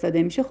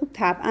فرستاده میشه، خب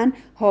طبعا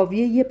حاوی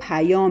یه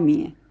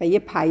پیامیه و یه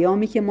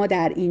پیامی که ما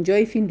در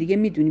اینجای فیلم دیگه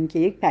میدونیم که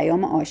یک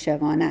پیام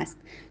عاشقانه است،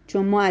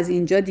 چون ما از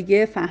اینجا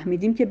دیگه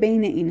فهمیدیم که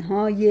بین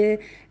اینها یه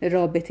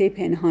رابطه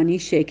پنهانی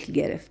شکل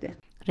گرفته.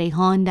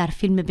 ریحان در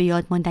فیلم به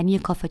یاد ماندنی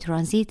کافه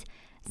ترانزیت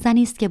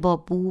زنی است که با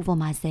بو و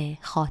مزه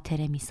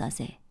خاطره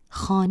میسازه،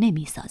 خانه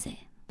میسازه.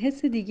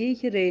 حس دیگه‌ای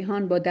که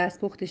ریحان با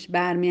دستپختش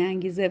برمی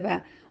انگیزه و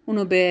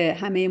اونو به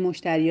همه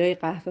مشتریای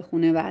قهوه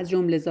خونه و از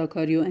جمله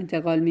زاکاریو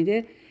انتقال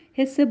میده،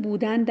 حس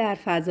بودن در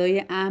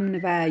فضای امن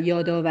و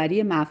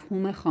یادآوری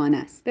مفهوم خانه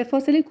است. به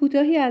فاصله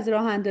کوتاهی از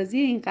راه اندازی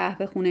این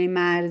قهوه خونه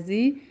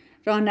مرزی،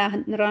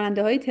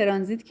 راننده های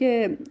ترانزیت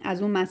که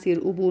از اون مسیر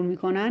عبور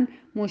میکنن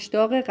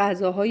مشتاق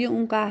غذاهای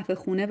اون قهوه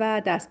خونه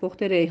و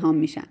دستپخت ریحان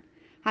میشن.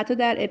 حتی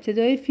در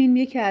ابتدای فیلم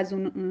یکی از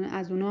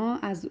اونا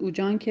از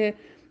اوجان که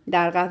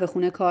در قهوه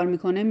خونه کار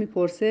میکنه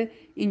میپرسه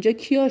اینجا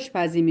کی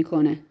آشپزی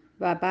میکنه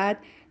و بعد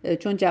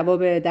چون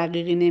جواب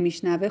دقیقی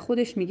نمیشنوه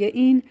خودش میگه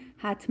این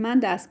حتما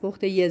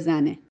دستپخت یه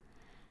زنه.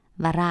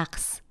 و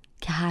رقص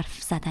که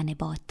حرف زدن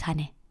با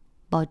تنه،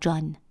 با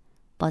جان،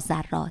 با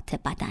ذرات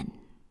بدن.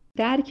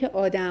 درک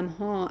آدم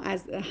ها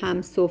از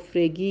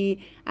همسفرگی،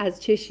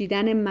 از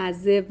چشیدن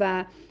مزه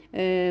و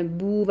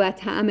بو و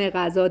طعم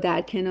غذا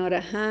در کنار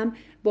هم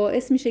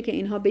باعث میشه که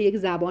اینها به یک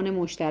زبان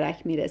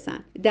مشترک میرسن.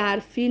 در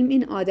فیلم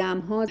این آدم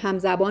ها هم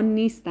زبان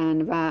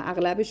نیستن و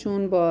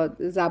اغلبشون با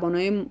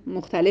زبانهای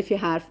مختلفی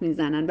حرف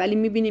میزنن، ولی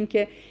میبینیم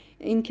که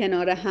این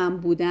کنار هم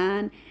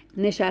بودن،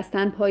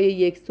 نشستن پای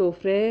یک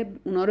سفره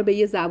اونا رو به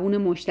یه زبان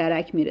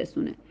مشترک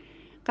میرسونه.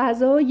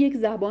 غذا یک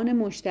زبان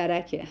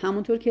مشترکه،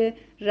 همونطور که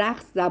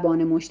رقص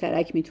زبان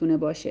مشترک میتونه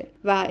باشه.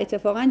 و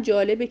اتفاقا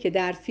جالبه که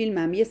در فیلم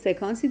هم یه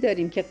سکانسی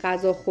داریم که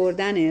غذا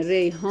خوردن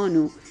ریحان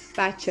و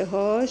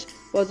بچه‌هاش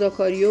با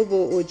زاکاریو و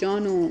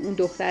اوجان و اون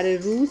دختر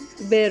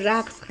روس به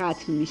رقص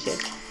ختم میشه.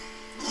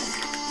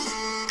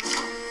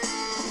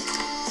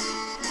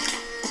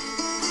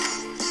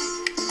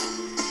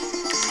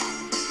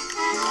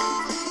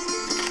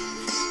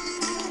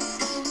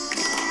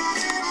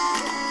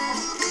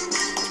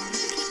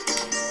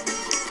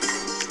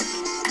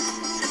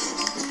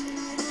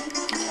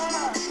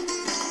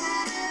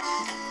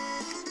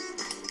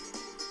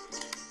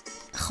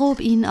 خب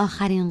این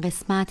آخرین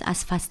قسمت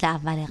از فصل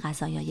اول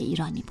غذایای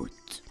ایرانی بود.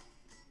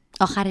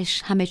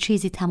 آخرش همه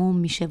چیزی تموم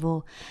میشه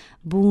و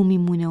بو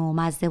میمونه و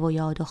مزه و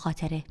یاد و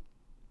خاطره.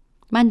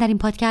 من در این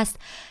پادکست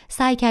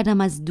سعی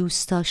کردم از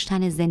دوست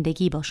داشتن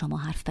زندگی با شما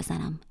حرف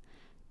بزنم.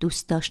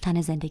 دوست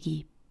داشتن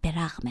زندگی به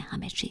رغم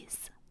همه چیز.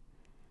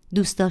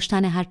 دوست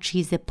داشتن هر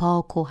چیز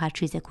پاک و هر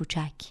چیز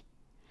کوچک.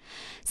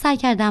 سعی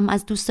کردم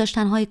از دوست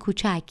داشتنهای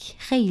کوچک،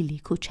 خیلی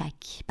کوچک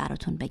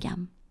براتون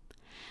بگم.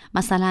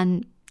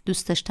 مثلا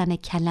دوست داشتن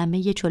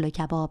کلمه چلو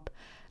کباب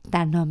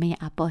در نامه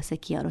عباس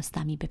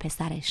کیارستمی به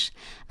پسرش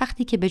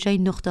وقتی که به جای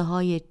نقطه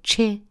های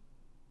چه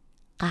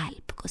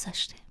قلب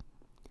گذاشته.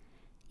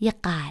 یه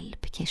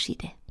قلب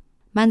کشیده.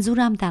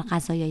 منظورم در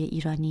غذایای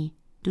ایرانی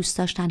دوست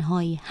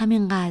داشتنهایی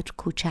همینقدر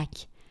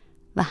کوچک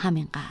و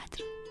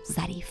همینقدر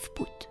ظریف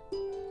بود.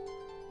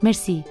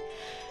 مرسی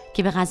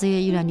که به غذای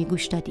ایرانی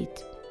گوش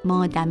دادید.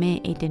 ما دم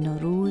عید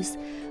نوروز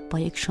با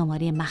یک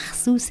شماره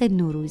مخصوص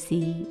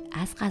نوروزی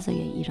از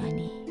غذای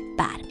ایرانی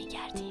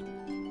برمیگردیم.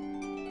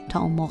 تا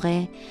اون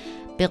موقع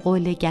به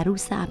قول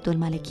گروس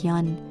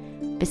عبدالملکیان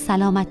به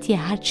سلامتی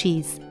هر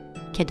چیز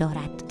که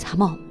دارد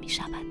تمام می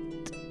شود.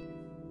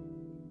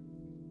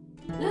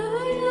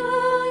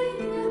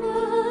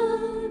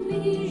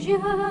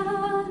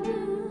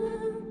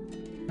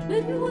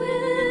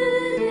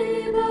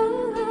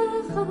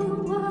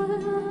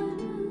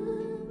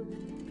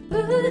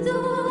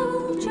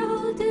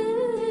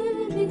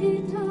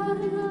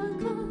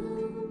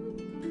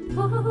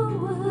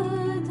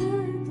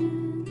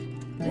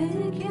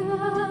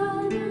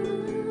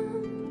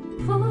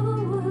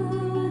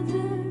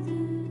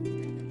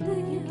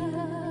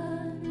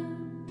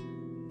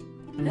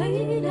 Hey